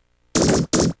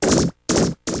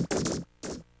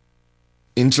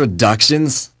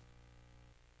 Introductions?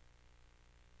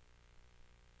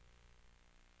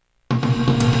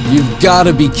 You've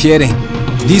gotta be kidding.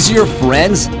 These are your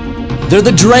friends? They're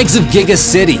the dregs of Giga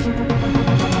City.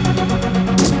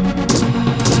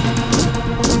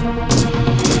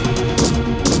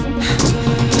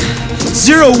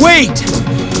 Zero, wait!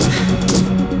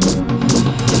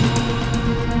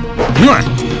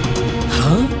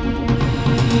 Huh?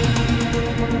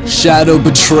 Shadow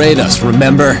betrayed us,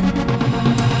 remember?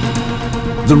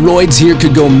 The roids here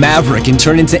could go Maverick and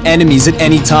turn into enemies at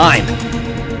any time.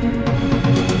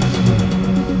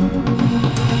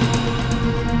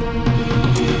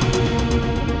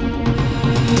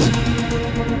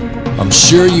 I'm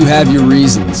sure you have your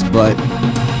reasons, but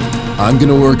I'm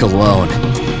gonna work alone.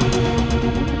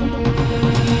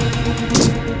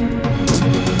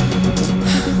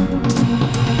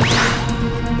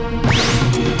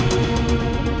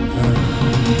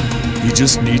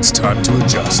 just needs time to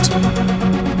adjust.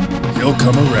 He'll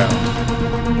come around.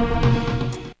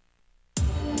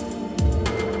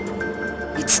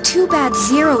 It's too bad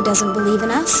Zero doesn't believe in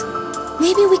us.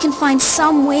 Maybe we can find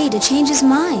some way to change his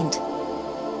mind.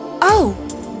 Oh!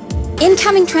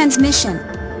 Incoming transmission.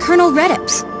 Colonel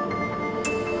Redips.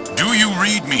 Do you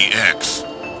read me, X?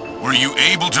 Were you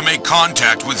able to make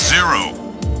contact with Zero?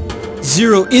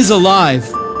 Zero is alive,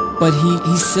 but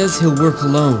he says he'll work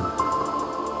alone.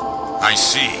 I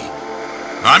see.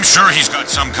 I'm sure he's got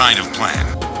some kind of plan.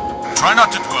 Try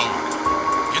not to dwell on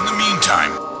it. In the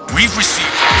meantime, we've received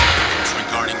intelligence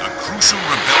regarding a crucial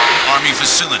Rebellion Army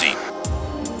facility.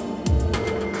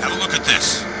 Have a look at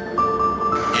this.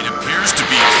 It appears to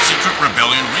be a secret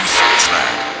Rebellion research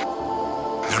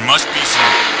lab. There must be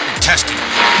some testing.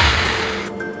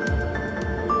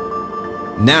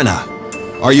 Nana,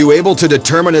 are you able to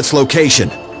determine its location?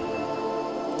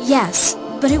 Yes,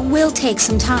 but it will take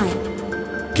some time.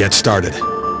 Get started.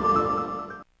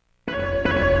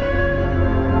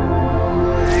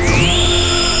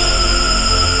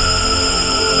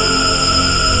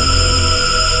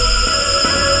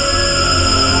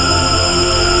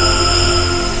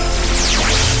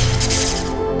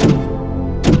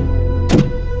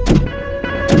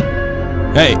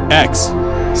 Hey, X.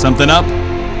 Something up?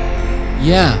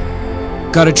 Yeah.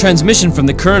 Got a transmission from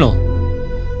the Colonel.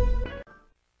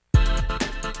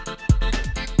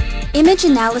 Image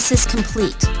analysis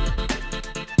complete.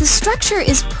 The structure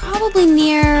is probably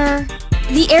near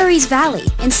the Ares Valley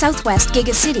in southwest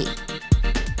Giga City.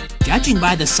 Judging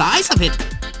by the size of it,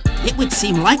 it would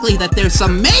seem likely that there's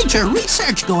some major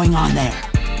research going on there.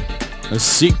 A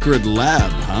secret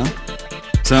lab,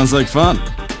 huh? Sounds like fun.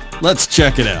 Let's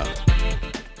check it out.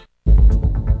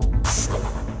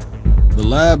 The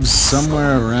lab's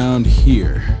somewhere around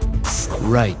here.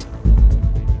 Right.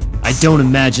 I don't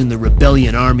imagine the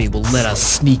Rebellion Army will let us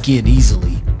sneak in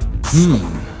easily.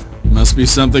 Must be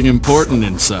something important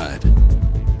inside.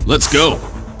 Let's go.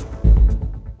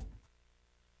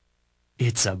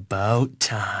 It's about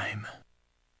time.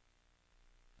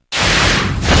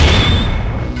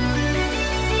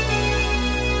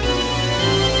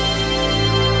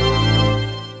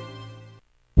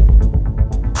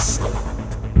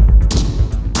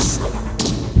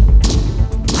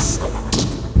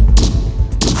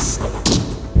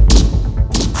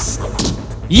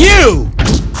 You!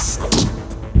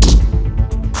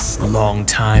 Long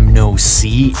time no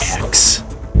see, X.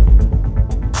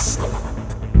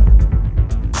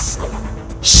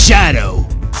 Shadow!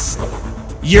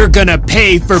 You're gonna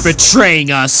pay for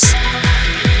betraying us!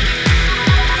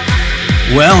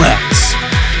 Well, X,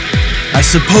 I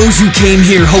suppose you came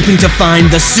here hoping to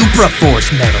find the Supra Force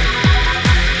Medal.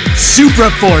 Supra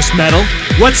Force Medal?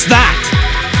 What's that?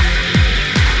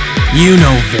 You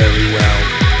know very well.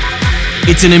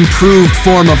 It's an improved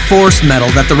form of Force Metal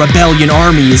that the Rebellion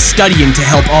Army is studying to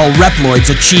help all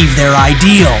Reploids achieve their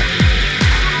ideal.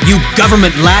 You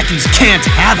government lackeys can't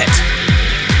have it!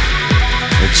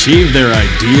 Achieve their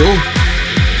ideal?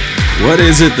 What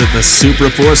is it that the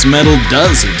Supra Force Metal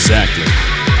does exactly?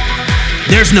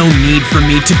 There's no need for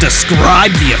me to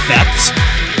describe the effects.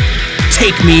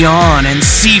 Take me on and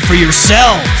see for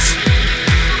yourselves!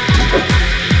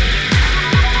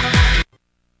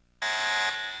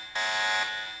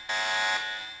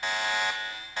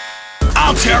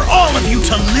 I'll tear all of you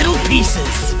to little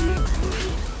pieces!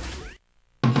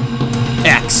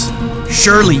 X,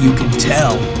 surely you can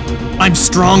tell. I'm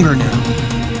stronger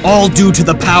now. All due to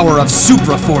the power of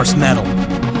Supra Force Metal.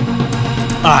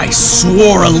 I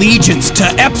swore allegiance to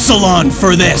Epsilon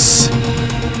for this!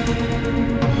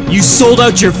 You sold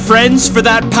out your friends for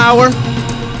that power?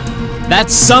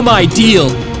 That's some ideal.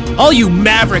 All you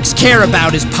Mavericks care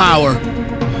about is power.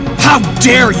 How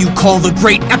dare you call the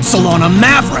great Epsilon a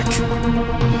Maverick?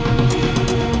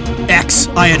 X,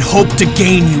 I had hoped to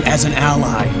gain you as an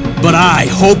ally, but I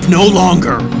hope no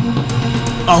longer.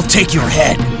 I'll take your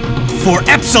head. For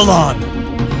Epsilon!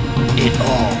 It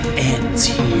all ends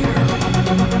here.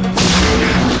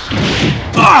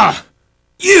 Ah!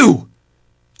 You!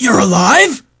 You're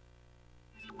alive?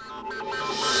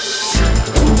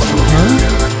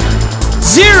 Huh?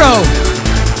 Zero!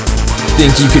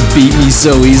 Think you could beat me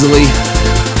so easily?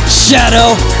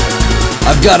 Shadow!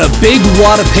 I've got a big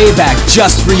wad of payback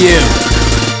just for you.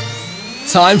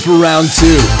 Time for round 2.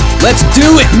 Let's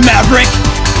do it, Maverick!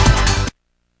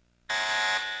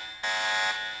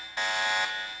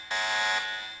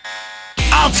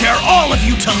 I'll tear all of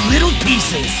you to little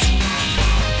pieces!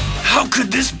 How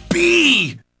could this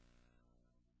be?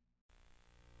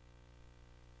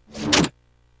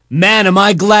 Man, am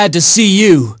I glad to see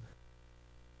you.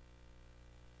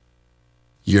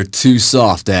 You're too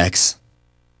soft, X.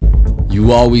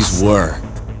 You always were.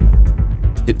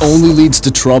 It only leads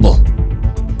to trouble.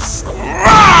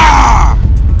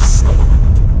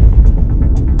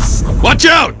 Watch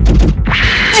out!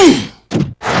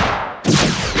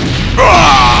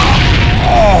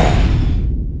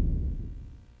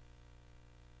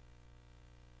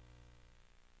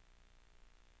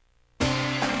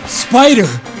 Spider,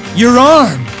 your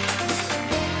arm!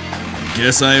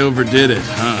 Guess I overdid it,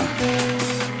 huh?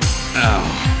 Ow.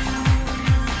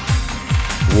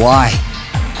 Why?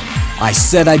 I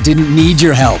said I didn't need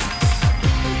your help.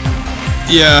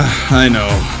 Yeah, I know.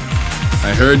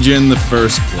 I heard you in the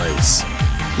first place.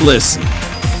 Listen,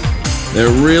 there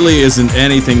really isn't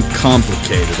anything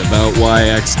complicated about why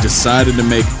X decided to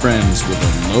make friends with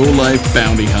a low-life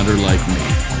bounty hunter like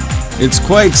me. It's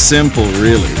quite simple,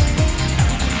 really.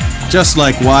 Just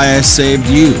like why I saved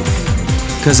you.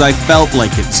 'Cause I felt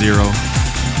like it, Zero.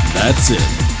 That's it.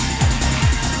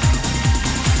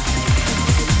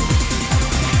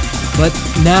 But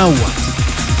now what?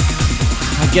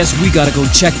 I guess we gotta go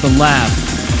check the lab.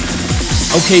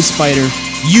 Okay, Spider,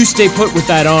 you stay put with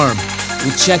that arm.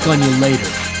 We'll check on you later.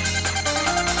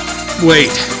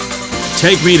 Wait.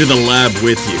 Take me to the lab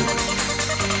with you.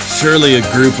 Surely a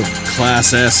group of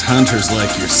Class S hunters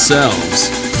like yourselves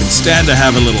can stand to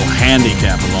have a little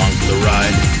handicap along for the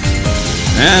ride.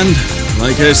 And,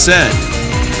 like I said,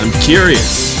 I'm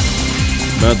curious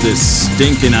about this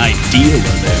stinking idea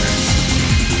of theirs.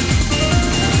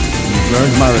 You've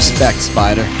earned my respect,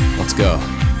 Spider. Let's go.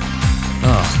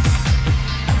 Oh.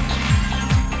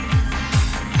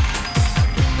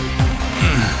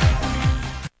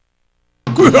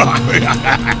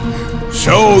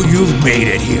 So you've made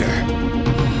it here.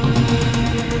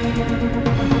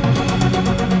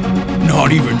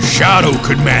 Not even Shadow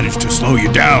could manage to slow you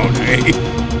down, eh?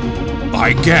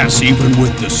 I guess even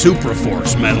with the Super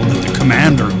Force medal that the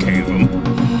commander gave him,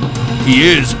 he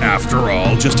is, after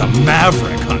all, just a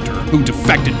maverick hunter who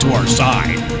defected to our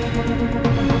side.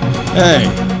 Hey,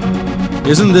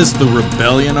 isn't this the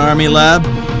Rebellion Army lab?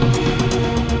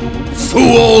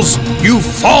 Fools! You've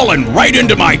fallen right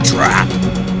into my trap!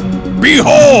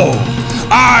 Behold!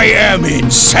 I am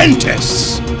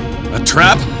Incentus! A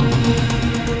trap?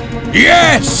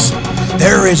 Yes!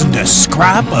 There isn't a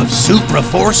scrap of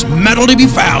Supraforce metal to be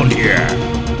found here.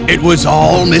 It was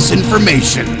all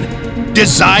misinformation,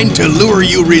 designed to lure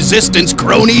you Resistance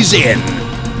cronies in.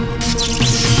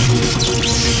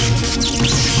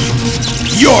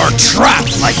 You're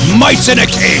trapped like mice in a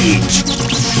cage!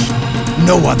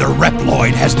 No other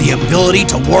Reploid has the ability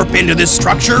to warp into this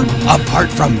structure apart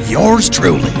from yours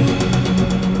truly.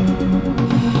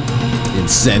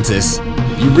 Incentus,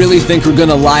 you really think we're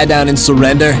gonna lie down and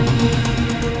surrender?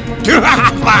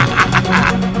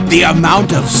 The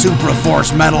amount of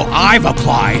Supraforce metal I've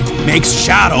applied makes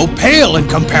Shadow pale in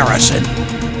comparison.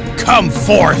 Come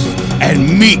forth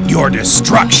and meet your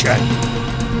destruction.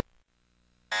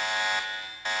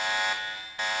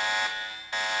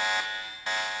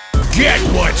 Get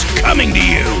what's coming to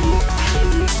you!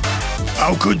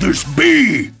 How could this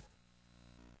be?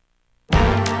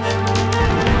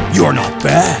 You're not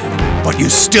bad, but you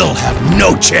still have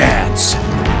no chance.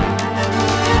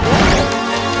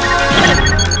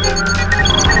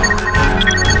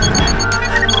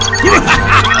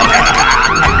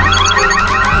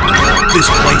 This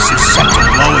place is set to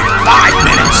blow in 5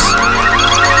 minutes.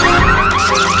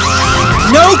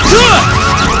 No good!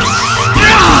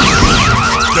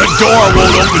 The door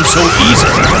won't open so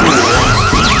easily, fools.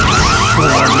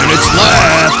 4 minutes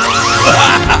left.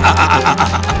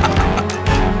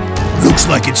 Looks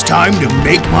like it's time to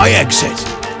make my exit.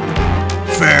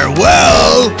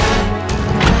 Farewell.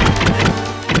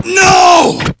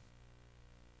 No!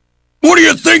 What do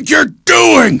you think you're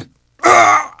doing?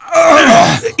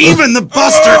 Even the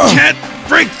Buster can't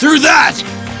break through that!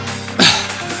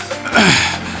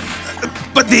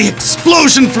 But the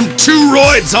explosion from 2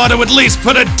 roids ought to at least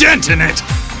put a dent in it!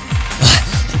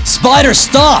 Spider,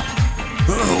 stop!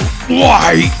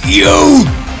 Why, you?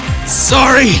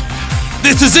 Sorry!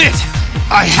 This is it!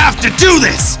 I have to do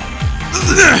this!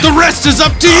 The rest is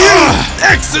up to you!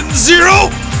 X and Zero!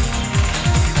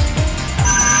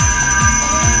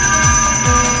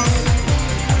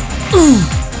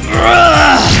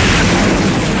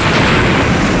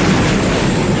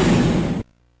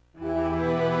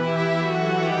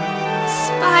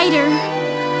 Spider.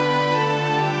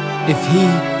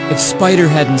 If Spider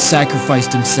hadn't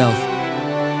sacrificed himself,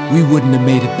 we wouldn't have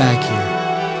made it back here.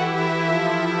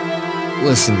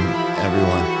 Listen,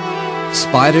 everyone.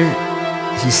 Spider,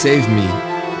 he saved me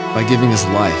by giving his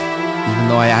life, even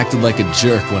though I acted like a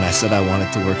jerk when I said I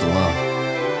wanted to work alone.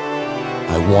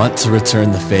 I want to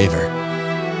return the favor.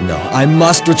 No, I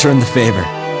must return the favor.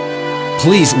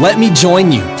 Please, let me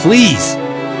join you, please!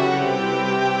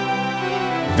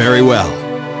 Very well.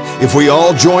 If we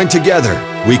all join together,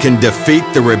 we can defeat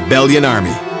the Rebellion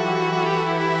Army.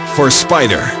 For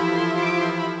Spider.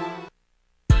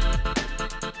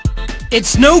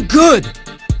 It's no good!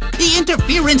 The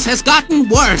interference has gotten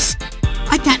worse.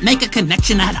 I can't make a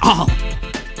connection at all.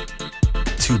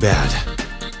 Too bad.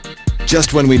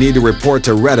 Just when we need to report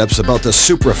to Red Ups about the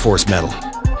Supraforce medal.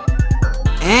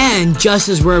 And just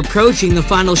as we're approaching the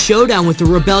final showdown with the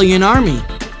Rebellion Army.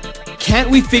 Can't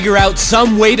we figure out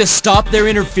some way to stop their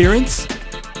interference?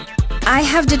 I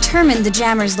have determined the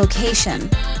jammer's location.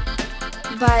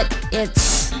 But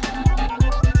it's...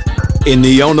 in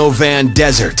the Onovan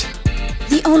Desert.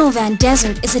 The Onovan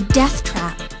Desert is a death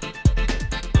trap.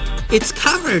 It's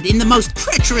covered in the most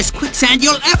treacherous quicksand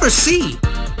you'll ever see.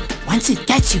 Once it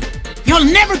gets you, you'll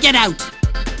never get out.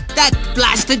 That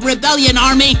blasted Rebellion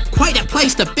Army, quite a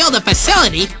place to build a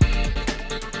facility.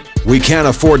 We can't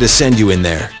afford to send you in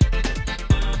there.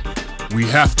 We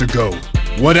have to go,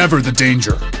 whatever the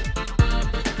danger.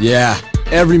 Yeah,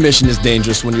 every mission is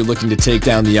dangerous when you're looking to take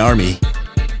down the army.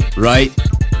 Right?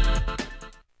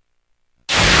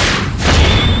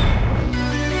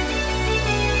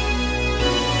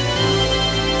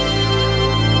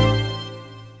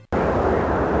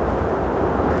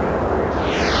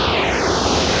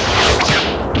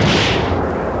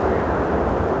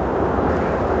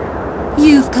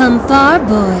 You've come far,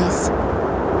 boys.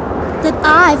 That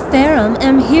I, Ferrum,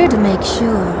 am here to make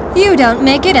sure you don't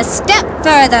make it a step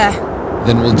further.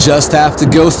 Then we'll just have to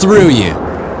go through you.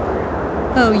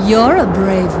 Oh, you're a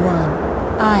brave one.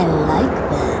 I like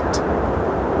that.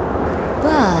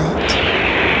 But...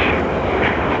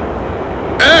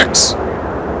 X!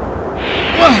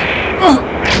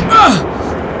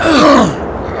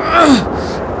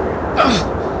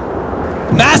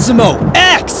 Massimo!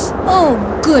 X! Oh,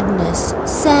 goodness.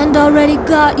 Sand already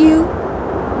got you?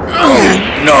 Oh,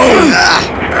 no!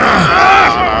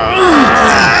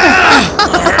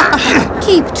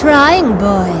 Keep trying,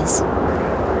 boys.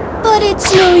 But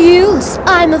it's no use,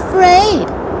 I'm afraid.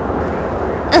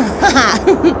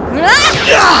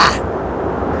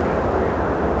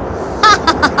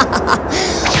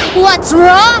 What's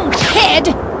wrong,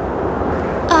 kid?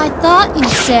 I thought you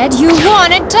said you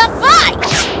wanted to fight!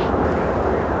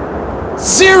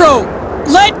 Zero!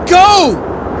 Let go!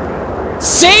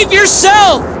 Save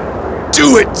yourself!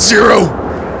 Do it, Zero!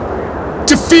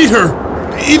 Defeat her!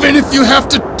 Even if you have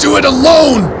to do it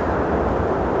alone!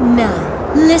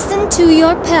 Now, listen to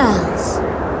your pals.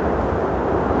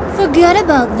 Forget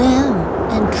about them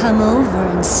and come over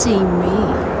and see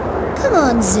me. Come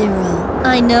on, Zero.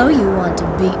 I know you want to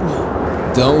beat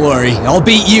me. Don't worry, I'll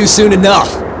beat you soon enough.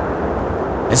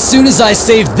 As soon as I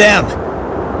save them.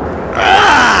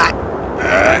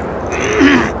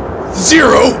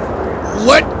 Zero!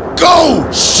 Let go!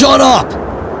 Shut up!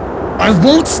 I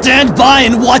won't stand by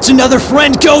and watch another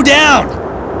friend go down!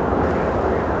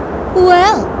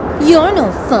 Well, you're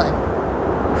no fun.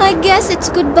 I guess it's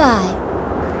goodbye.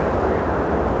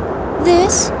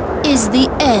 This is the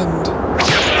end.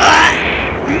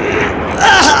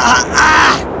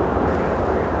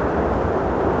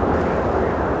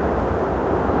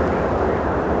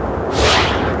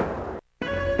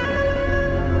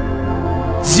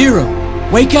 Zero,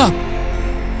 wake up!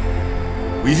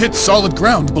 We hit solid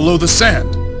ground below the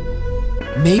sand.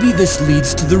 Maybe this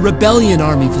leads to the Rebellion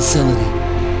Army facility.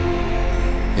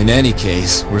 In any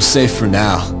case, we're safe for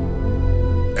now.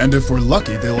 And if we're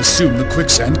lucky, they'll assume the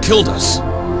quicksand killed us.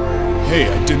 Hey,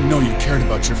 I didn't know you cared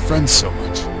about your friends so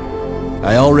much.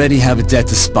 I already have a debt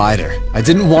to Spider. I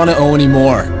didn't want to owe any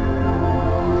more.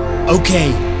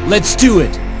 Okay, let's do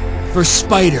it. For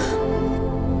Spider.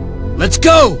 Let's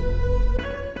go!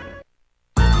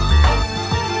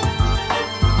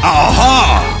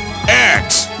 Aha!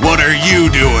 X, what are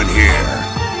you doing here?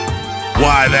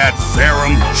 Why, that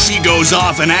Ferrum, she goes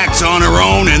off and acts on her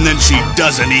own and then she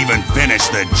doesn't even finish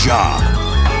the job.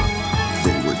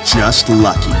 They were just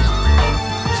lucky.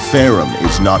 Ferrum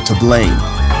is not to blame.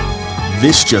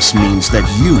 This just means that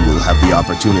you will have the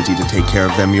opportunity to take care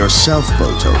of them yourself,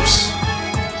 Botos.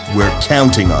 We're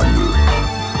counting on you.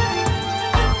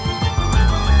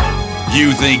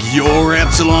 You think you're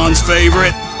Epsilon's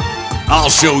favorite? I'll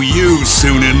show you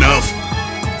soon enough.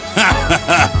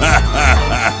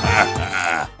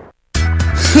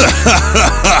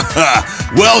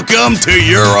 Welcome to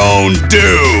your own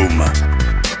doom.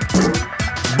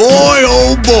 Boy,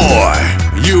 oh boy,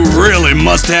 you really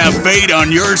must have fate on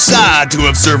your side to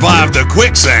have survived the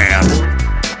quicksand.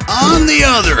 On the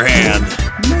other hand,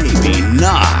 maybe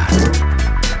not.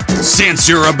 Since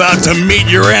you're about to meet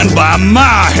your end by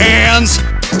my hands...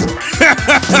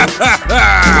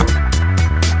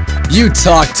 You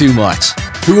talk too much.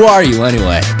 Who are you,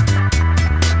 anyway?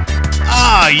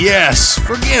 Ah, yes,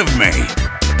 forgive me.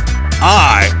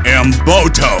 I am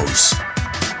Botos,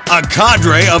 a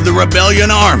cadre of the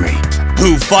Rebellion Army,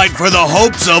 who fight for the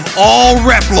hopes of all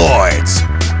Reploids.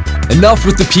 Enough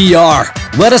with the PR.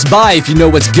 Let us by if you know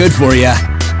what's good for you.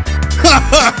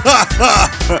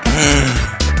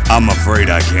 I'm afraid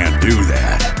I can't do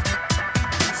that.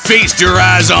 Feast your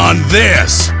eyes on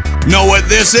this. Know what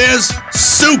this is?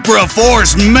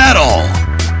 Supraforce metal.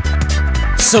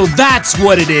 So that's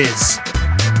what it is.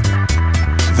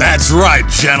 That's right,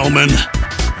 gentlemen.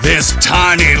 This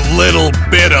tiny little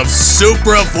bit of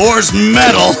Supraforce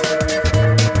metal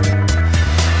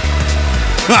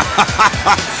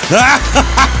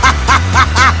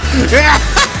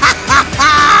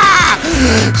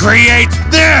creates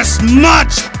this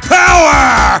much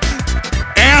power!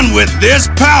 And with this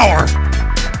power,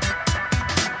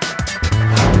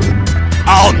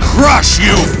 I'll crush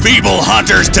you feeble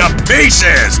hunters to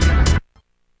pieces!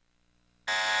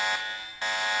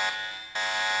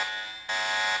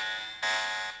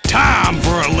 Time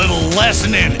for a little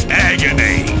lesson in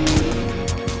agony.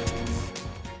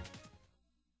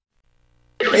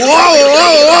 Whoa,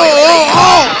 whoa, whoa,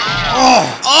 whoa,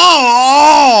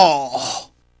 oh!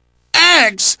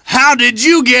 X, how did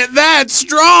you get that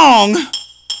strong?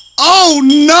 Oh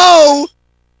no!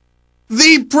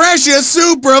 The precious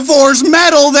Supraforce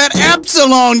metal that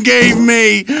Epsilon gave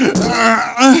me!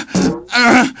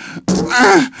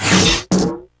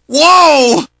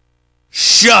 Whoa!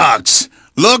 Shucks!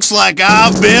 Looks like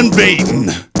I've been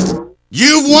beaten.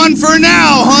 You've won for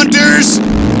now, hunters!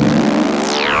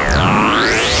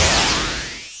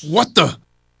 What the?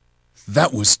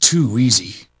 That was too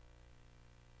easy.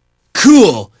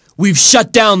 Cool! We've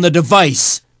shut down the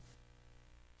device.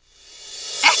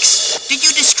 X, did you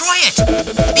destroy it?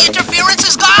 The interference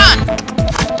is gone!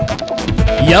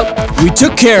 Yep, we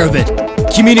took care of it.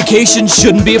 Communication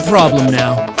shouldn't be a problem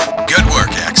now. Good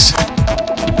work, X.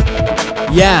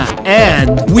 Yeah,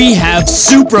 and we have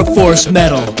Supraforce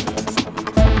metal.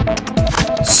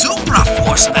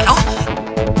 Supraforce metal?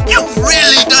 You've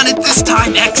really done it this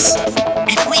time, X.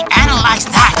 If we analyze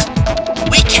that,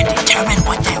 we can determine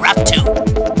what they're up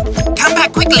to. Come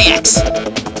back quickly, X.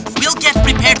 We'll get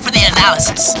prepared for the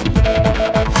analysis.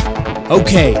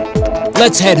 Okay,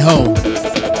 let's head home.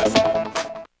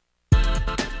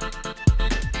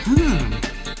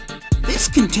 This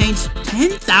contains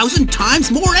 10,000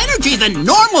 times more energy than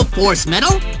normal force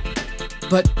metal.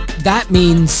 But that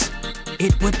means...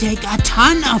 It would take a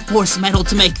ton of force metal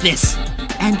to make this.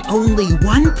 And only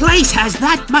one place has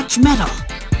that much metal.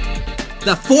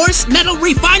 The Force Metal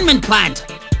Refinement Plant.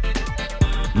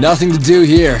 Nothing to do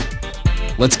here.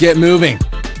 Let's get moving.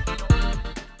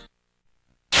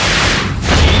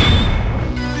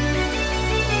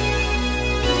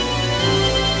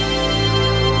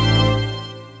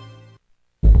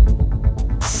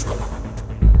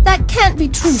 That can't be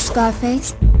true,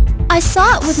 Scarface. I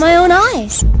saw it with my own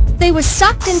eyes. They were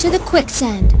sucked into the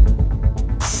quicksand.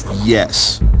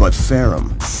 Yes, but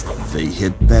Ferrum, they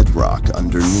hit bedrock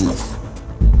underneath.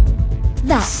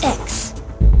 That X.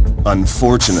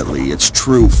 Unfortunately, it's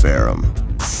true, Ferrum.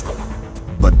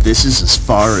 But this is as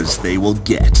far as they will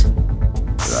get.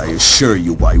 I assure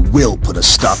you I will put a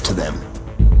stop to them.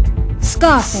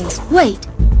 Scarface, wait.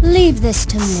 Leave this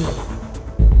to me.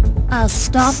 I'll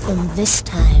stop them this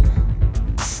time.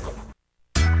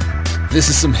 This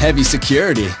is some heavy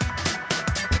security.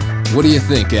 What do you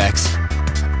think, X?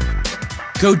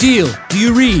 Godil, do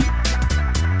you read?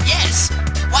 Yes.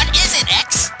 What is it,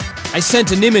 X? I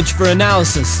sent an image for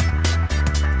analysis.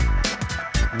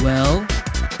 Well?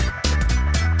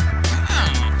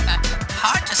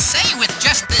 Hard to say with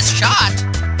just this shot.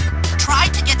 Try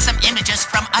to get some images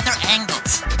from other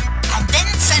angles, and then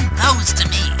send those to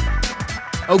me.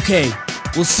 Okay,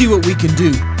 we'll see what we can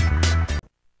do.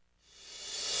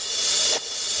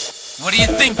 What do you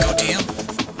think, Godil?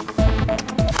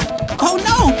 Oh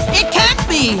no! It can't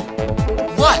be!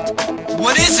 What?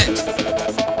 What is it?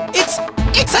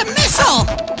 It's a missile!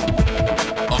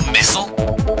 A missile?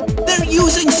 They're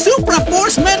using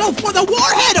Supraforce metal for the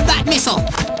warhead of that missile!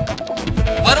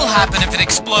 What'll happen if it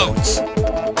explodes?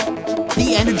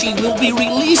 The energy will be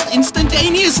released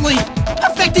instantaneously,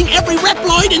 affecting every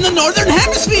Reploid in the Northern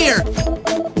Hemisphere!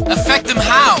 Affect them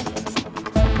how?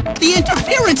 The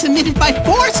interference emitted by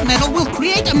force metal will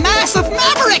create a mass of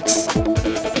mavericks!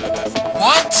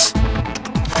 What?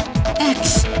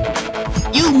 X,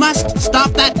 you must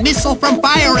stop that missile from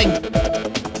firing!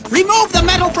 Remove the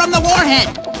metal from the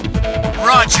warhead!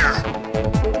 Roger.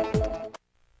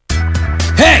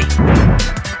 Hey!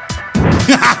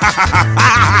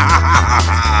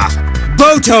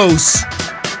 Botos!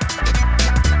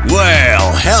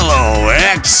 Well, hello,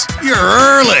 X. You're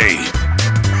early.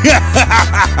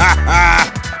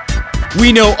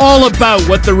 We know all about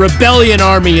what the Rebellion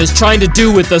Army is trying to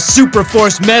do with the Super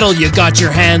Force metal you got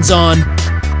your hands on.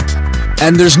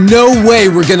 And there's no way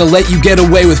we're gonna let you get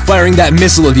away with firing that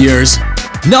missile of yours.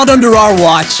 Not under our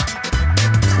watch.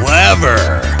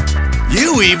 Clever.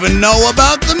 You even know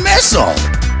about the missile.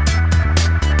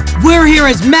 We're here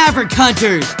as Maverick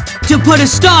Hunters to put a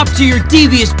stop to your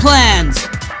devious plans.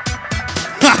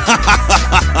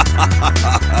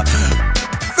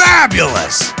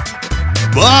 Fabulous!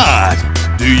 But,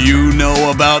 do you know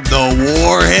about the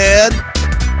warhead?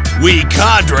 We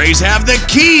cadres have the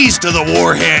keys to the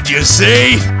warhead, you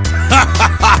see?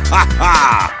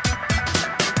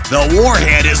 The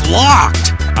warhead is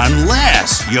locked,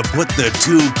 unless you put the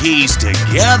two keys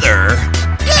together.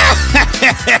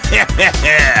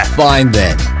 Fine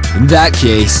then. In that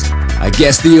case, I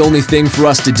guess the only thing for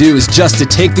us to do is just to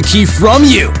take the key from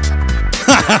you!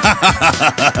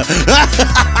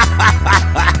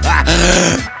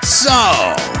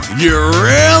 So, you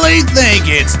really think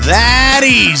it's that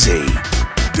easy,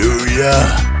 do ya?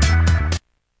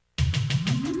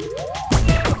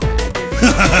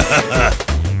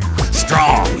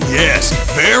 Strong, yes,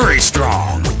 very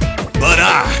strong. But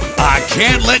I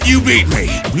can't let you beat me,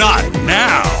 not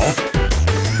now.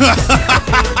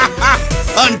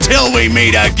 Until we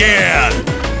meet again!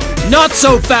 Not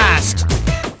so fast!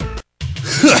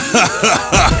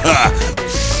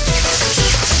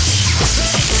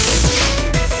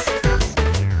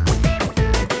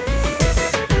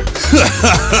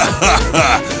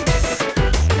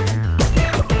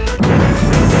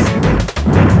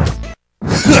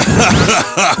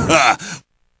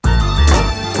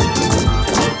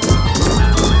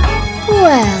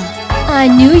 Well, I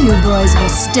knew you boys were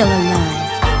still alive.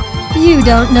 You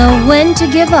don't know when to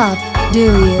give up, do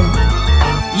you?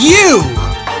 You!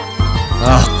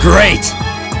 Oh, great!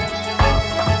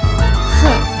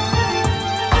 Huh.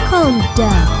 Calm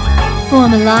down.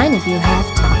 Form a line if you have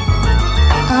to.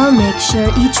 I'll make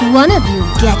sure each one of you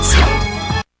gets it.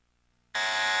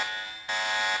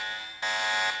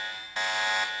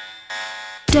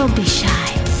 Don't be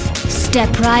shy.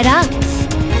 Step right up.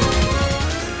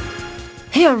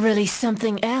 You're really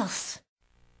something else.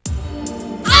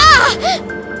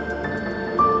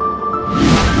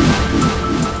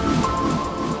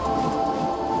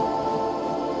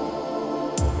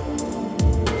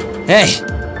 Hey!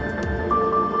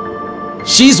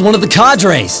 She's one of the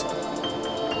cadres!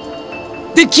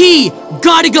 The key!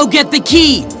 Gotta go get the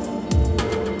key!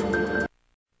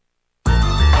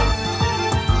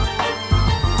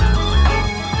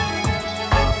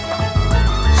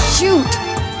 Shoot!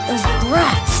 Those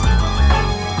brats!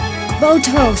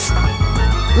 Botos!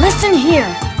 Listen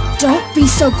here! Don't be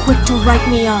so quick to write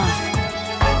me off.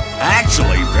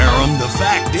 Actually, Verum, the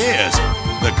fact is,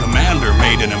 the commander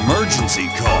made an emergency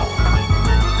call.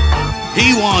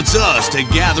 He wants us to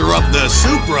gather up the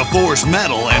Supra Force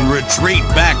metal and retreat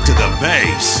back to the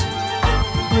base.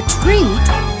 Retreat?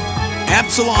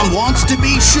 Epsilon wants to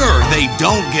be sure they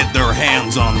don't get their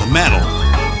hands on the metal.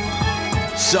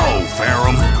 So,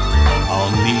 Verum,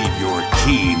 I'll need your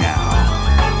key now.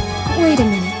 Wait a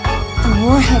minute. The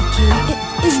warhead key, it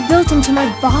is built into my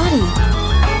body.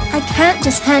 I can't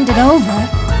just hand it over.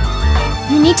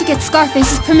 You need to get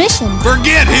Scarface's permission.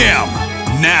 Forget him!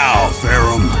 Now,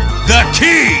 Verum, the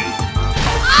key!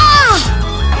 Ah!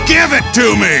 Give it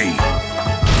to me!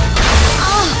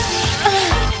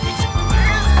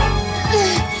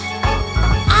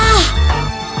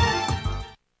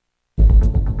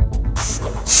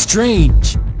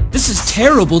 Strange. This is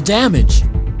terrible damage.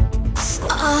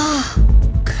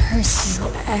 Curse you,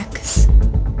 X.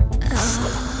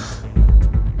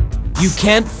 You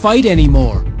can't fight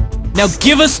anymore. Now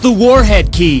give us the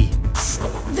warhead key.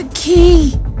 The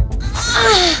key.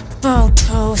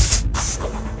 Botos.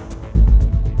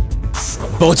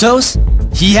 Botos?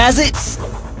 He has it?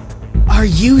 Are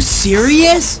you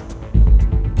serious?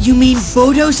 You mean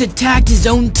Botos attacked his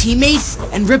own teammate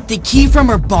and ripped the key from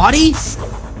her body?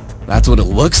 That's what it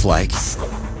looks like.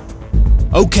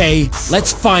 Okay,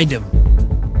 let's find him.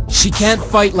 She can't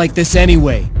fight like this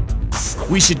anyway.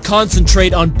 We should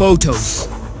concentrate on Botos.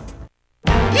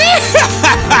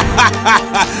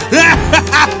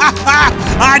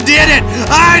 I did it!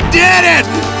 I did it!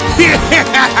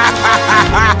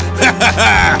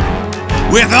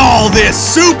 With all this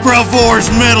Supra Force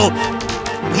metal,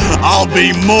 I'll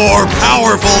be more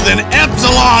powerful than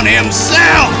Epsilon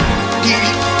himself!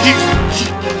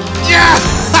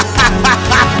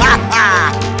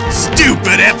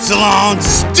 Stupid Epsilon!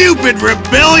 Stupid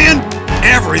rebellion!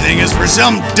 Everything is for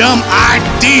some dumb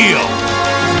ideal!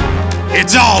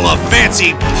 It's all a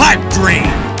fancy pipe dream!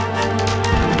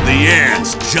 The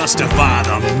ends justify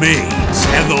the means,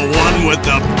 and the one with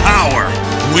the power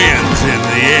wins in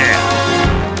the end.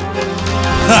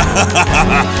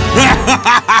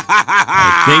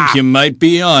 I think you might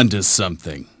be onto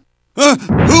something.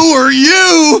 Who are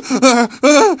you?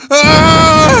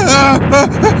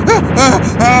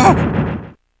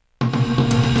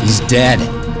 He's dead.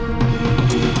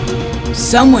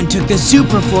 Someone took the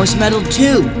Super Force medal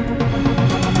too.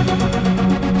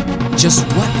 Just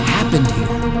what happened here?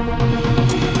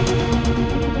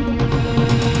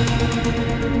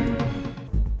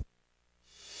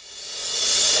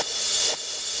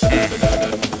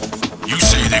 You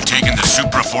say they've taken the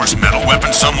Super Force metal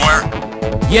weapon somewhere?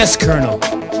 Yes, Colonel.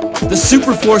 The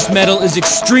Super Force medal is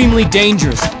extremely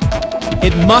dangerous.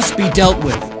 It must be dealt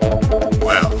with.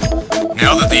 Well,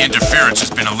 now that the interference has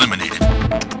been eliminated,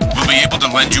 we'll be able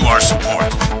to lend you our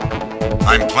support.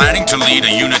 I'm planning to lead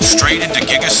a unit straight into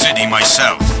Giga City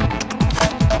myself.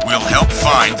 We'll help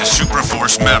find the Super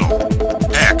Force medal.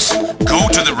 X, go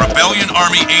to the Rebellion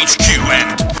Army HQ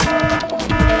and...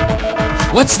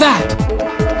 What's that?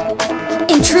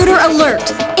 Intruder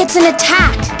alert! It's an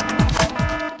attack!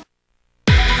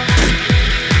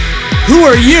 Who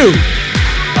are you?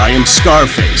 I am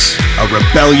Scarface, a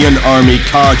Rebellion Army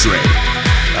cadre.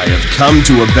 I have come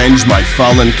to avenge my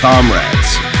fallen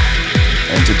comrades,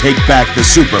 and to take back the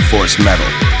Super Force medal.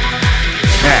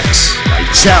 X, I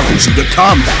challenge you to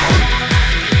combat.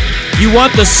 You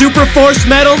want the Super Force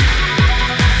medal?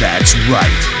 That's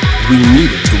right. We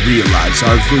needed to realize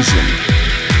our vision.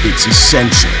 It's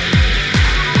essential.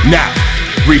 Now,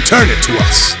 return it to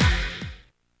us.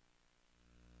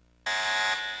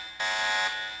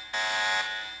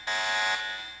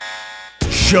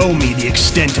 Show me the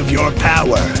extent of your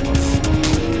power.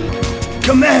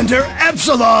 Commander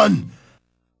Epsilon!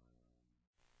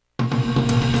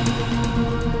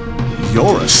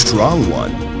 You're a strong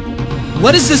one.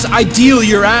 What is this ideal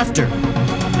you're after?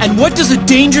 And what does a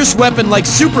dangerous weapon like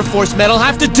Super Force metal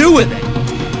have to do with it?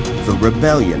 The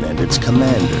Rebellion and its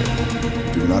commander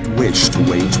do not wish to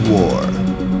wage war.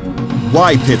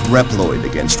 Why pit Reploid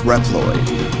against Reploid?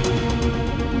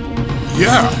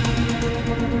 Yeah.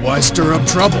 Why stir up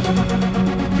trouble?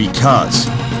 Because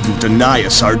you deny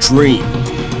us our dream.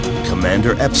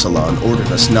 Commander Epsilon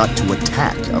ordered us not to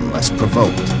attack unless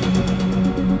provoked.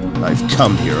 I've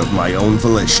come here of my own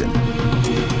volition.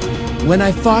 When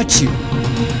I fought you,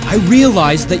 I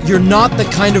realized that you're not the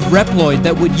kind of Reploid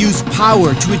that would use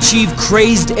power to achieve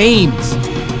crazed aims.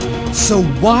 So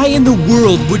why in the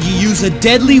world would you use a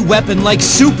deadly weapon like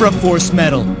Super Force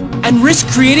metal and risk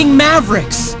creating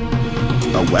Mavericks?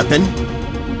 A weapon?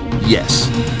 Yes,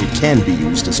 it can be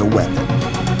used as a weapon.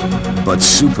 But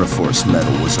Super Force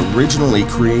metal was originally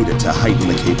created to heighten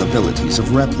the capabilities of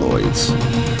Reploids.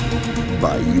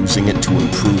 By using it to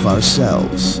improve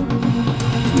ourselves,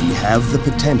 we have the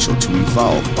potential to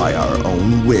evolve by our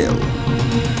own will.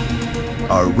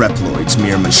 Are Reploids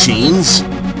mere machines?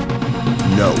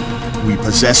 No, we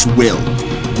possess will.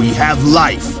 We have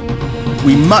life.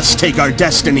 We must take our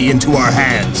destiny into our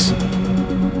hands.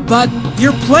 But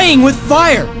you're playing with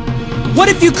fire. What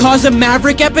if you cause a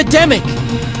Maverick epidemic?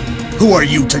 Who are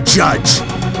you to judge?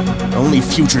 Only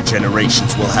future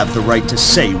generations will have the right to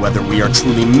say whether we are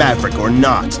truly Maverick or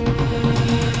not.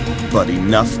 But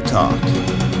enough talk.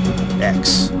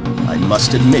 X, I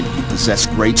must admit you possess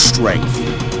great strength.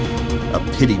 A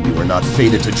pity we were not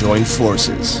fated to join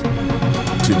forces.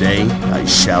 Today, I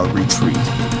shall retreat.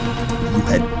 You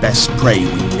had best pray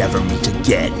we never meet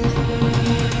again.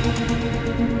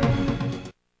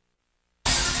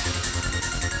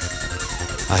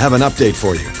 I have an update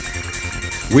for you.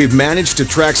 We've managed to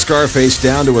track Scarface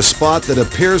down to a spot that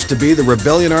appears to be the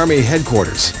Rebellion Army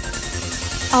headquarters.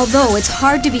 Although it's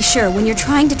hard to be sure when you're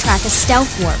trying to track a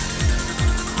stealth warp.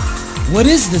 What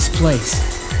is this place?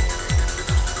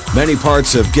 Many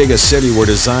parts of Giga City were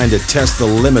designed to test the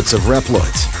limits of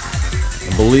Reploids.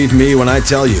 And believe me when I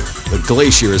tell you, the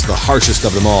Glacier is the harshest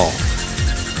of them all.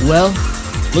 Well,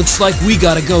 looks like we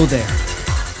gotta go there.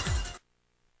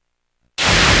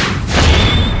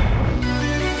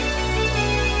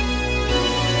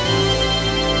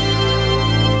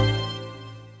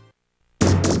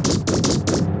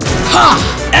 Ha!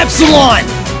 Epsilon!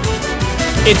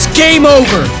 It's game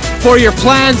over for your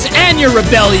plans and your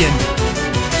rebellion!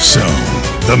 So,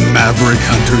 the Maverick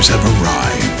Hunters have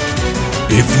arrived.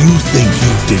 If you think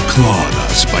you've declawed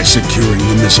us by securing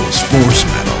the missile's force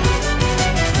medal,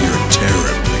 You're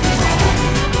terribly wrong.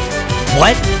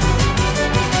 What?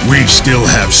 We still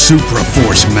have Supra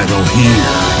Force metal here.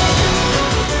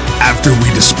 After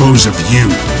we dispose of you,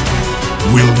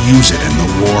 we'll use it in the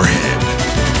warhead.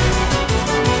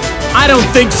 I don't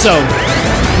think so.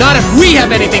 Not if we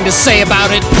have anything to say about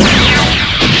it.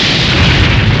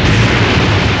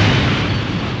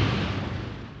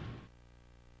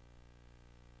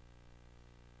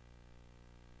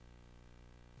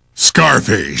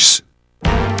 Scarface!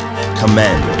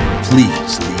 Commander,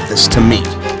 please leave this to me.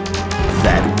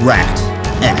 That rat,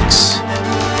 X.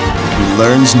 He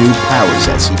learns new powers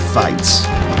as he fights.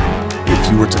 If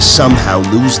you were to somehow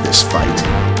lose this fight,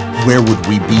 where would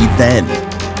we be then?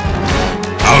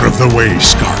 Out of the way,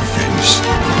 Scarface.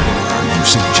 Are you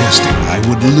suggesting I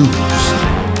would lose?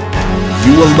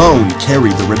 You alone carry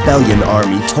the Rebellion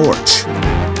Army torch.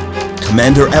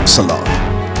 Commander Epsilon,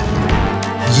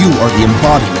 you are the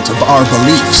embodiment of our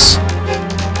beliefs.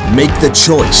 Make the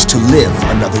choice to live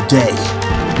another day.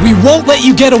 We won't let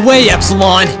you get away,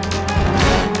 Epsilon!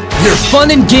 Your fun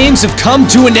and games have come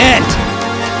to an end!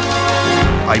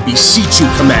 I beseech you,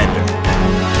 Commander.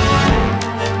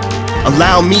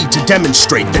 Allow me to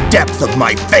demonstrate the depth of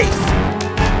my faith.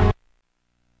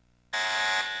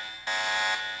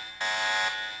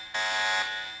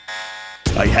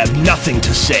 I have nothing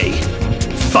to say.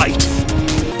 Fight!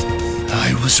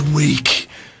 I was weak.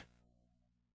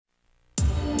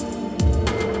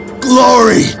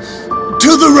 Glory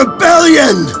to the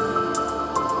Rebellion!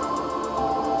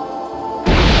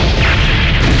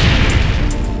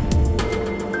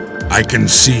 I can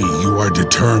see you are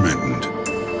determined.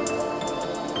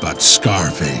 But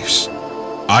Scarface,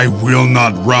 I will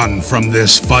not run from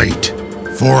this fight,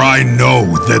 for I know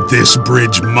that this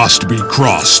bridge must be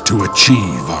crossed to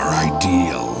achieve our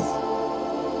ideal.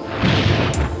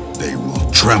 They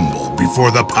will tremble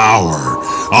before the power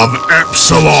of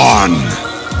Epsilon!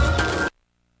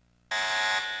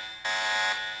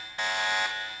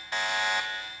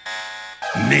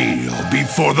 Kneel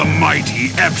before the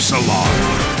mighty Epsilon!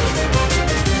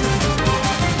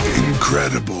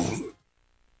 Incredible.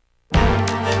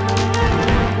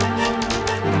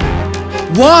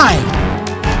 Why?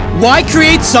 Why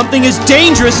create something as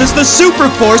dangerous as the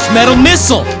Superforce metal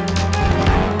missile?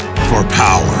 For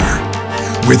power.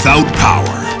 Without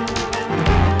power,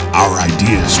 our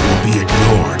ideas will be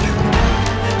ignored.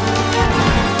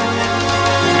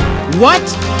 What?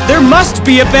 There must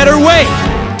be a better way!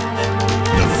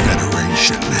 The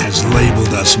Federation has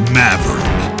labeled us Maverick.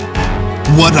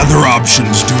 What other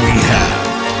options do we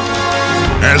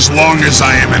have? As long as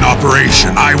I am in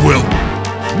operation, I will...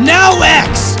 Now,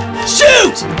 X!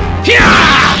 Shoot!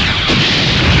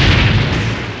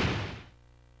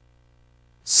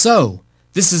 So,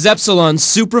 this is Epsilon's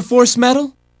Superforce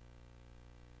metal?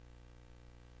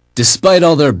 Despite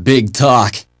all their big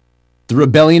talk, the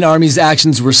Rebellion Army's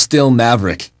actions were still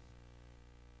maverick.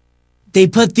 They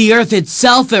put the Earth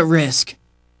itself at risk.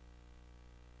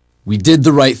 We did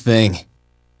the right thing.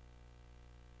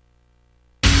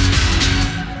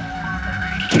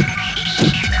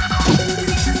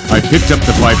 I picked up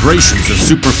the vibrations of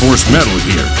Superforce metal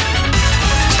here.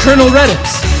 Colonel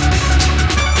Redips!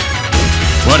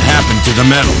 What happened to the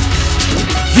metal?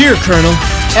 Here, Colonel.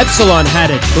 Epsilon had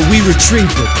it, but we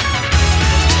retrieved it.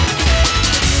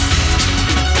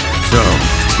 So,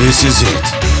 this is it.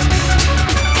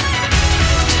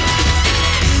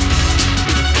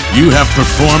 You have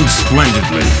performed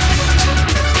splendidly.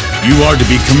 You are to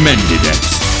be commended,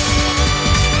 X.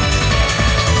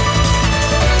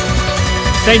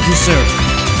 Thank you, sir.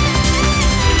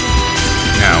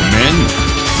 Now, men,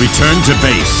 return to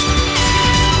base.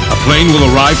 A plane will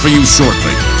arrive for you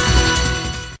shortly.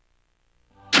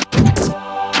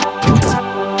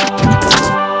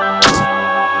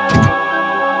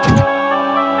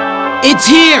 It's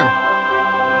here!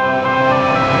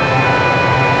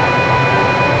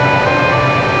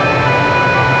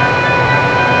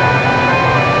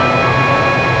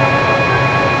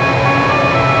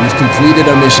 We've completed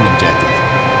our mission objective.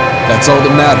 That's all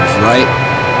that matters, right?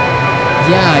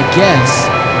 Yeah, I guess.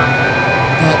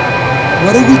 But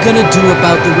what are we gonna do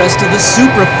about the rest of the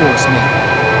Superforce metal?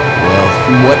 Well,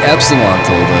 from what Epsilon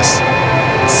told us,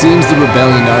 it seems the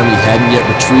Rebellion Army hadn't yet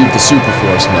retrieved the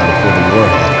Superforce metal for the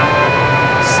warhead.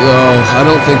 So, I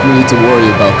don't think we need to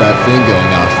worry about that thing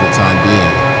going off for the time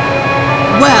being.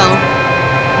 Well,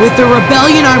 with the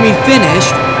Rebellion Army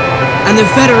finished, and the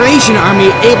Federation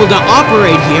Army able to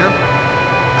operate here,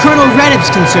 Colonel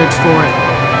Redips can search for it.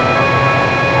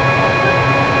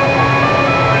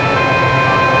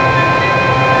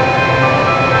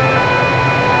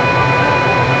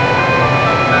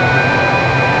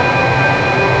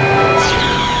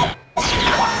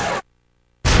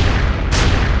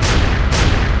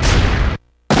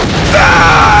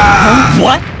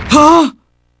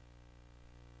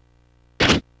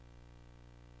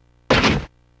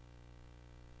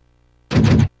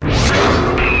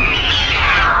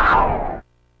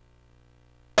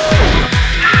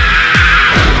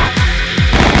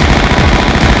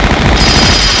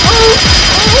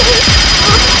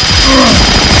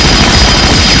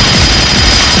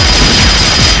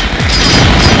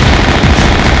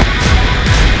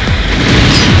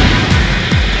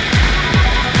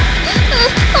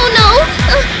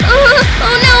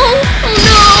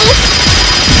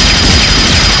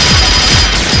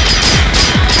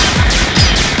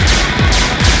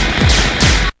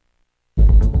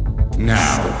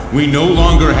 we no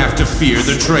longer have to fear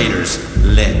the traitors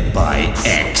led by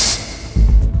X,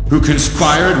 who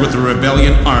conspired with the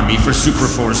Rebellion Army for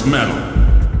Superforce Metal.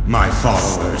 My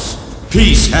followers,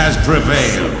 peace has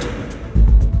prevailed.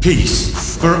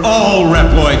 Peace for all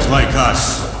Reploids like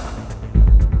us.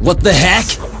 What the heck?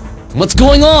 What's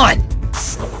going on?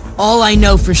 All I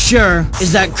know for sure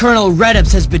is that Colonel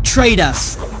Redips has betrayed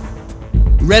us.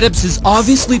 Redips is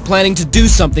obviously planning to do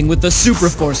something with the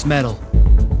Superforce metal.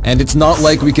 And it's not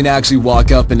like we can actually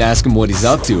walk up and ask him what he's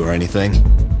up to or anything.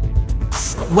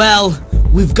 Well,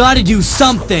 we've got to do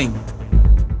something.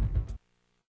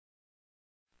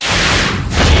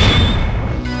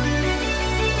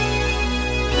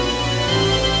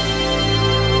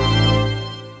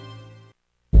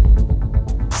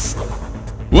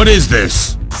 What is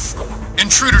this?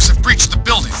 Intruders have breached the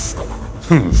building.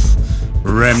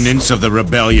 Remnants of the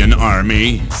Rebellion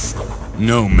Army?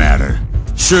 No matter.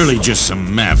 Surely just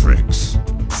some mavericks.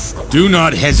 Do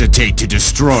not hesitate to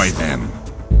destroy them.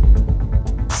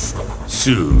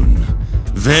 Soon,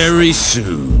 very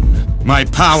soon, my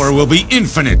power will be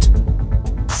infinite.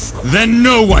 Then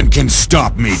no one can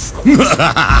stop me.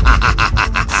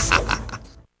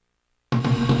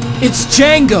 It's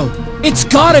Django! It's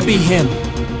gotta be him!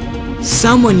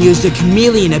 Someone used a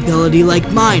chameleon ability like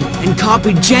mine and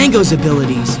copied Django's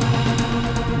abilities.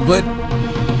 But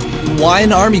why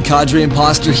an army cadre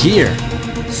imposter here?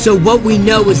 So what we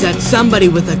know is that somebody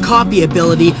with a copy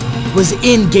ability was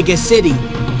in Giga City.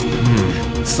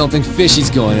 Something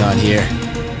fishy's going on here.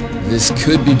 This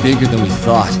could be bigger than we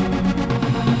thought.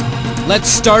 Let's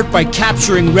start by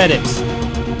capturing Redips.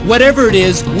 Whatever it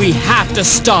is, we have to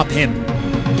stop him.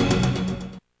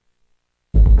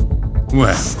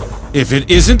 Well, if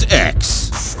it isn't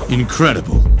X,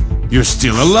 incredible. You're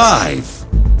still alive.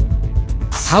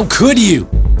 How could you?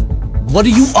 What are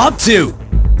you up to?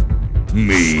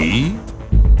 Me?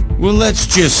 Well, let's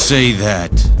just say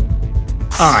that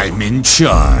I'm in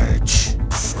charge.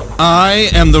 I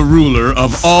am the ruler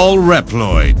of all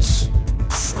Reploids.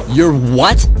 You're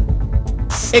what?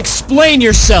 Explain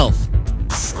yourself!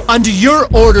 Under your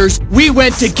orders, we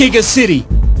went to Giga City,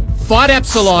 fought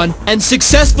Epsilon, and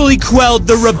successfully quelled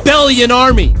the Rebellion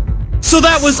Army. So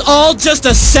that was all just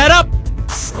a setup?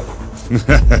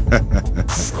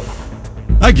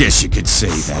 I guess you could say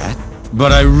that.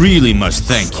 But I really must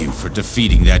thank you for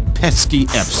defeating that pesky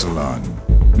Epsilon,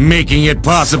 making it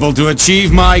possible to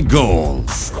achieve my goal.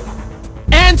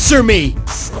 Answer me!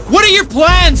 What are your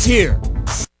plans here?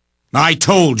 I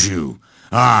told you,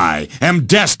 I am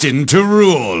destined to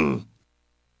rule.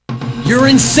 You're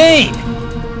insane!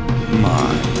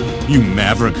 My, you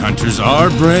Maverick Hunters are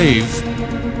brave.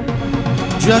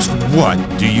 Just what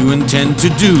do you intend to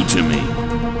do to me?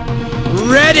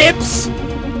 Redips!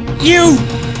 You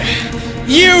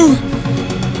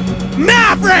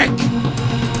Maverick!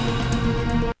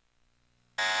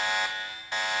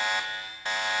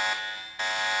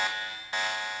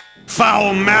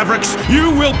 Foul Mavericks,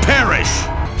 you will perish!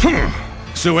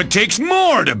 So it takes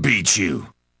more to beat you.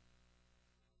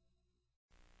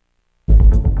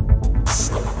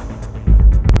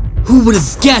 Who would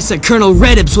have guessed that Colonel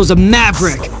Redips was a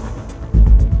Maverick?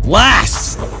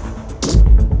 Last!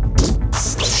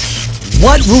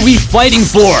 What were we fighting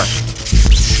for?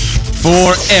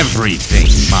 For everything,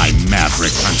 my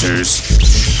Maverick Hunters.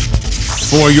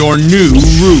 For your new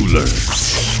ruler.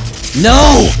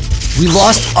 No! We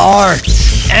lost R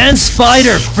and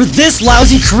Spider for this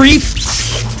lousy creep!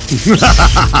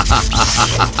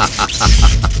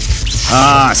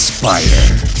 Ah,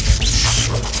 Spider.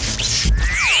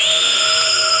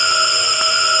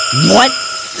 What?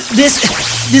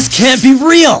 This can't be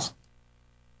real!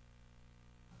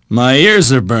 My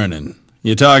ears are burning.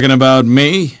 You talking about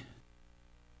me?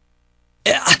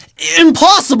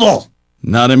 Impossible!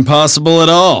 Not impossible at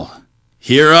all.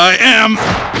 Here I am!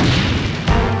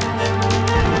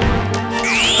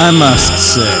 I must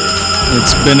say,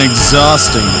 it's been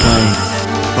exhausting playing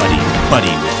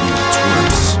buddy with you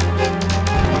twerps.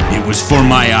 It was for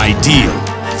my ideal,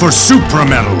 for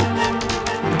Suprametal.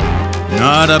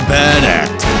 Not a bad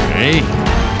act, eh?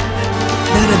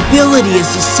 That ability is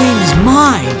the same as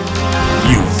mine.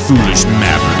 You foolish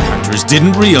Maverick Hunters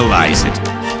didn't realize it.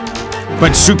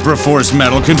 But Supraforce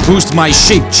Metal can boost my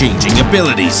shape-changing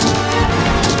abilities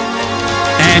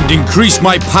and increase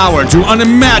my power to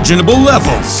unimaginable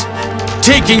levels,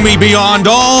 taking me beyond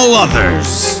all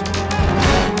others.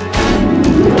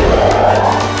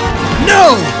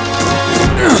 No!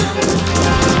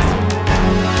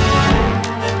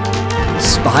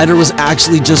 Spider was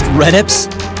actually just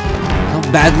Redips? How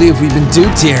badly have we been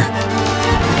duped here?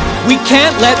 We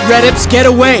can't let Redips get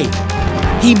away.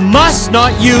 He must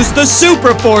not use the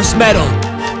Super Force Medal!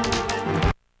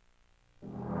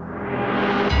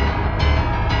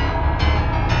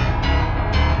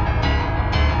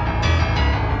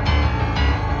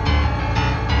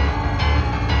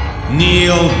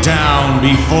 Kneel down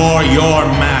before your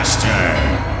master.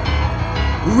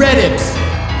 Redibs!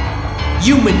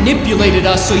 You manipulated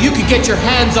us so you could get your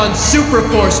hands on Super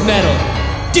Force Metal,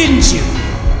 didn't you?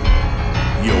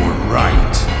 You're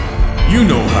right. You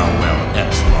know how well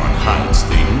Epsilon hides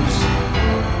things.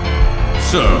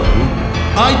 So,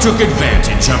 I took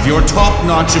advantage of your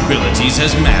top-notch abilities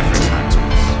as Maverick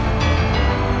Hunters.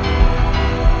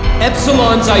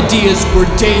 Epsilon's ideas were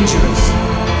dangerous.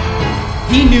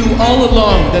 He knew all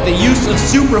along that the use of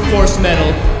Super Force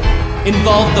Metal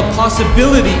involved the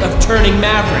possibility of turning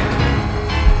Maverick.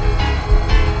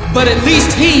 But at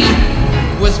least he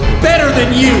was better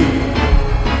than you!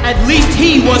 At least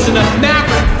he wasn't a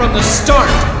Maverick from the start!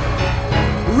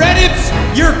 Redibs,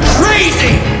 you're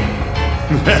crazy!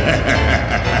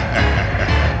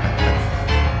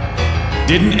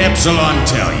 Didn't Epsilon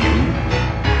tell you?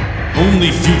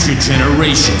 Only future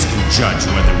generations can judge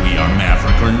whether we are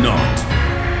Maverick or not.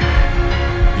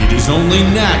 It is only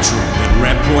natural that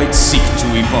Reproids seek to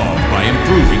evolve by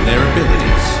improving their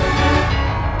abilities.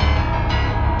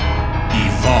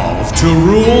 Evolve to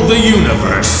rule the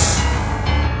universe.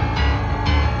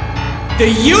 The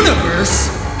universe?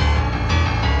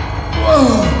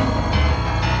 Whoa!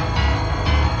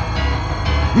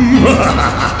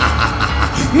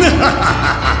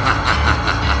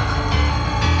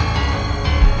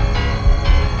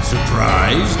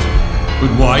 Surprised?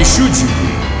 But why should you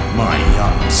be, my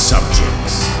young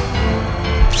subjects?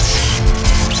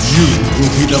 You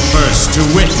will be the first to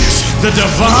witness the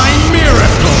divine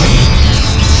miracle!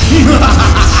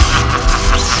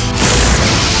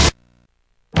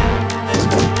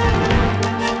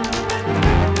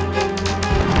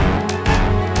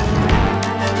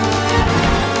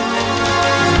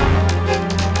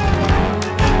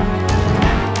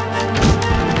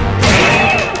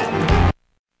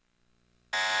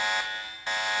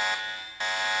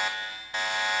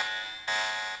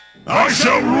 I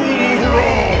shall rule over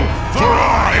all, for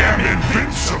I am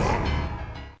invincible!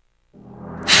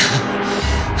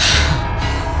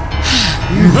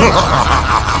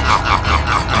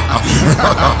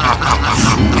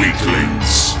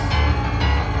 Weaklings!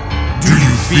 Do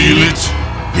you feel it?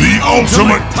 The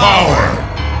ultimate power!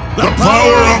 The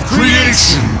power of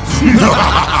creation!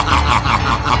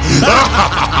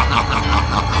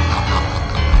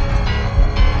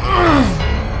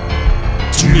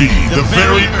 To me, the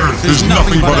very earth is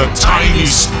nothing but a tiny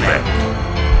speck.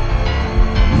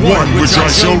 One which I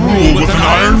shall rule with an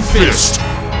iron fist.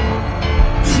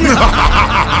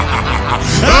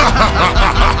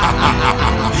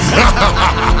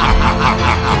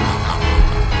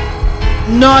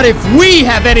 Not if we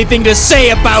have anything to say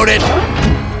about it!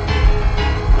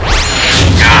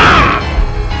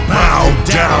 Bow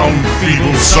down,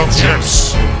 feeble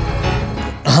subjects!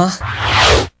 Huh?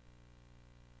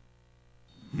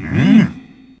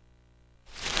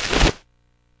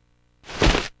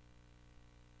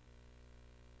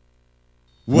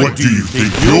 What do you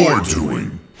think you're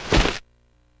doing?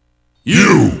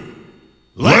 You!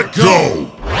 Let go!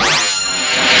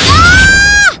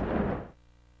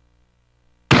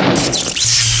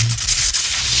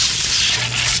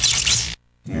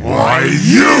 Why,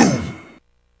 you!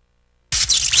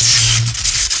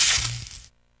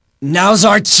 Now's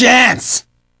our chance!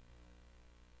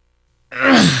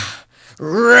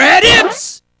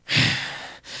 Redibs!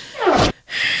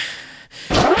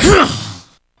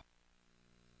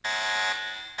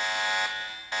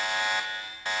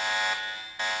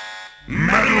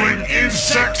 Meddling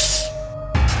insects?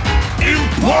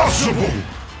 Impossible!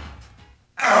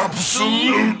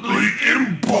 Absolutely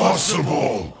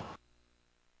impossible!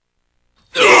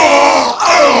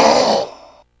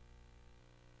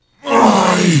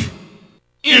 My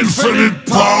infinite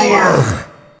power!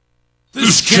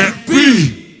 This can't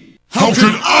be! How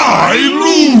can I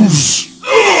lose?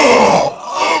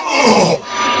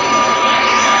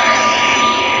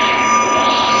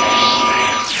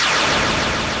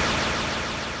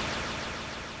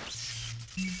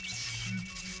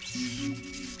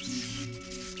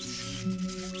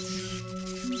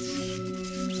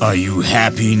 Are you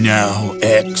happy now,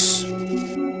 X?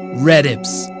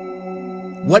 Redibs,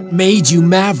 what made you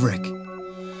Maverick?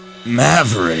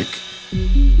 Maverick?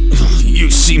 You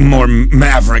seem more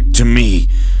Maverick to me,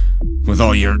 with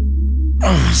all your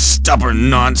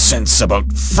stubborn nonsense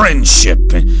about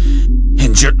friendship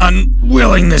and your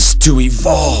unwillingness to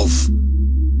evolve.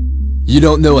 You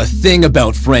don't know a thing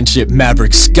about friendship,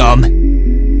 Maverick scum.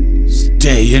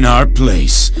 stay in our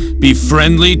place, be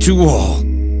friendly to all,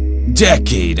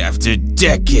 decade after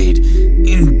decade,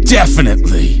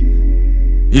 indefinitely.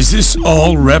 Is this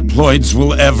all Reploids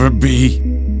will ever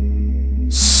be?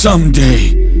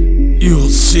 Someday, you'll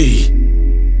see.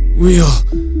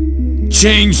 We'll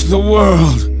change the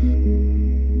world.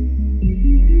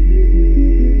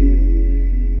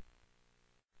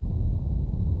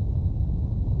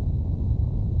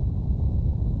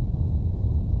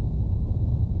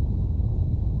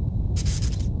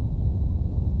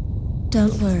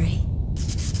 Don't worry.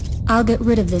 I'll get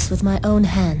rid of this with my own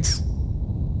hands.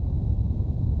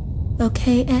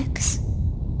 Okay, X?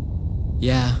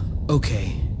 Yeah,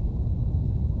 okay.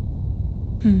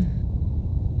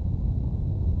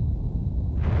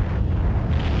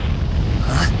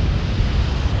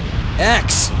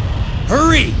 X!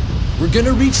 Hurry! We're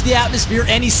gonna reach the atmosphere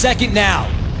any second now!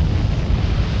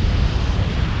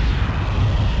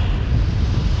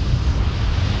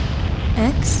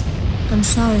 X? I'm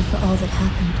sorry for all that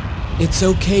happened. It's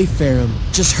okay, Ferrum.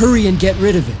 Just hurry and get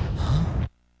rid of it.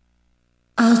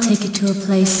 I'll take it to a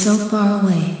place so far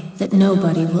away that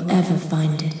nobody will ever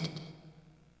find it.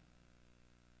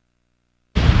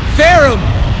 Ferrum!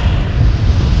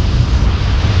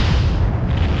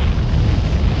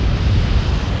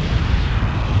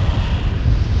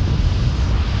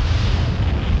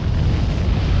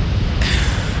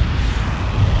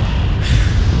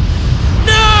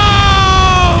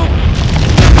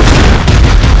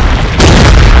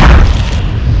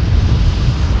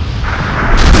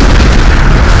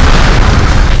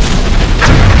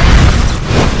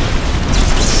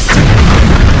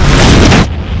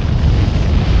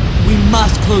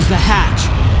 Close the hatch.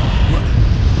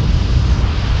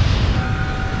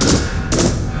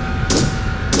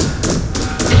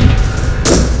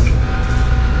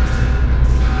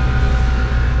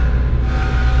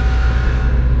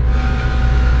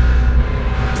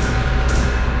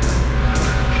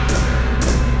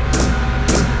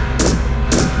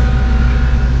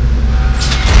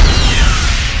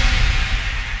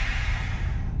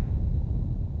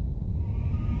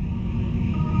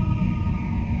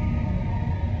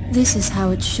 This is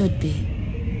how it should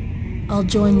be. I'll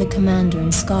join the commander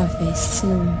and Scarface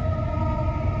soon.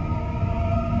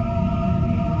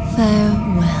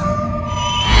 Farewell.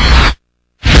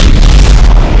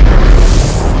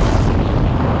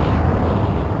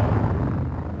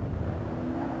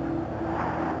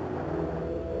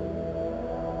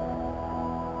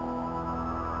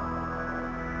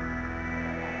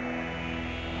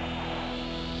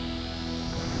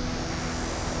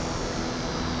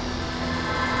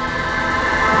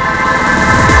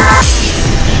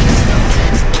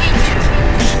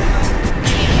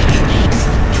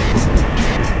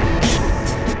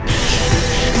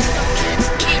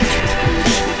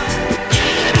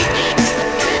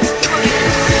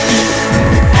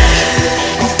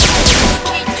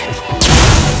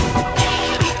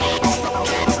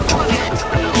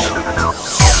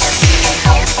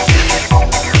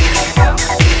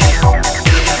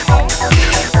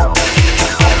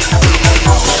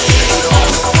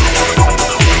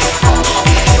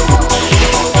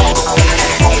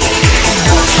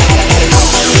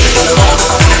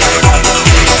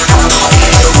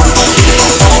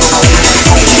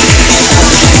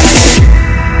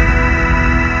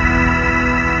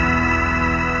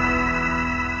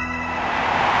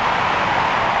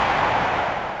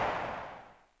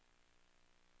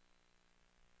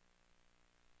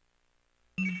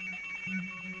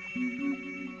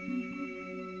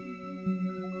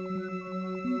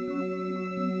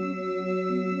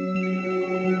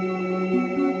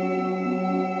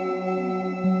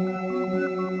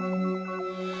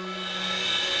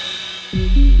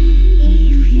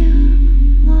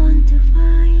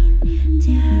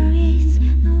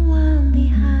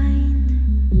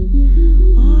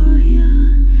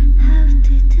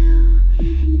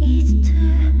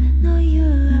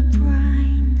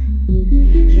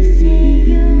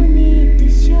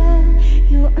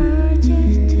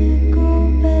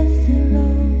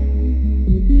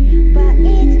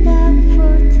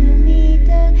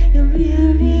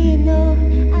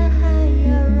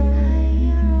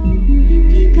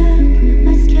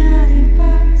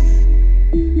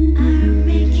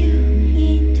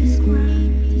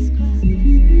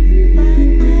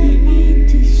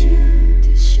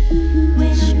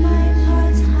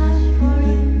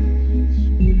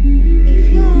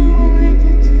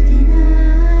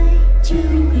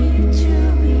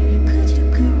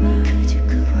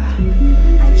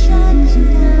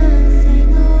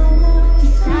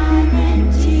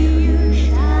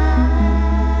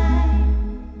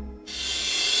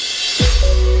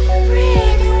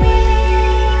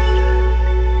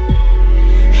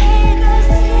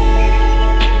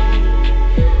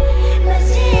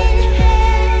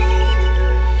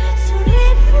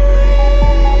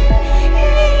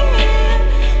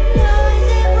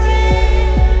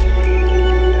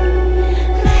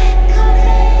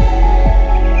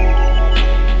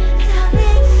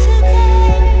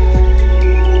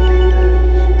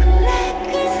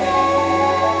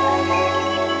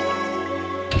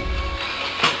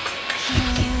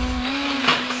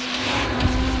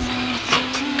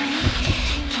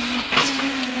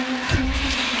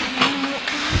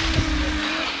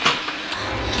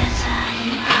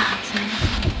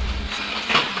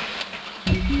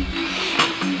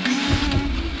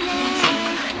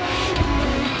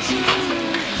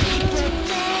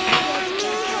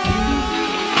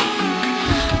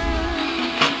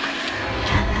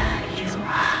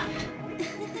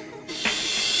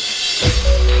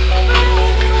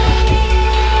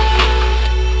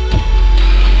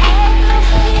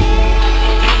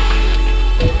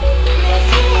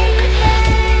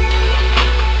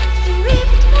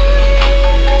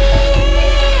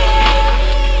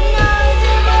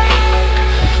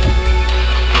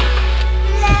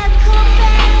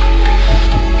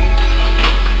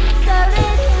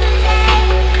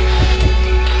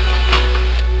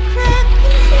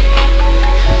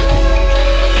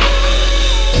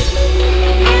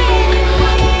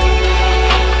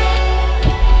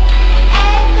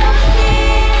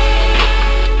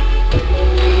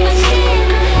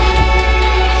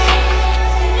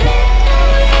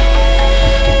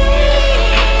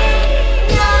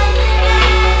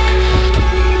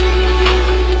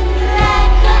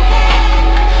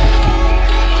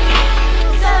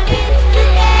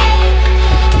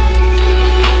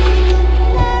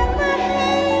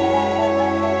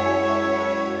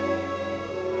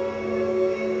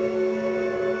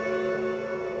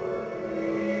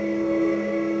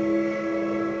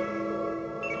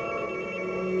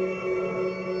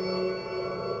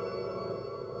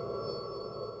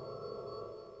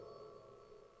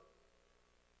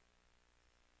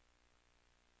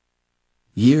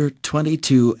 Year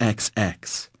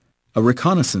 22XX. A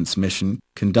reconnaissance mission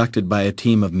conducted by a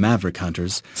team of Maverick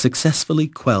hunters successfully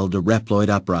quelled a Reploid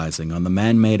uprising on the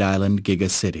man-made island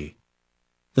Giga City.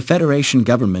 The Federation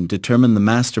government determined the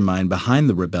mastermind behind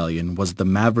the rebellion was the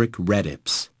Maverick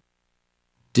Redips.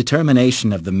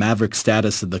 Determination of the Maverick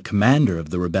status of the commander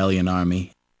of the rebellion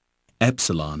army,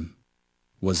 Epsilon,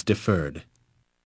 was deferred.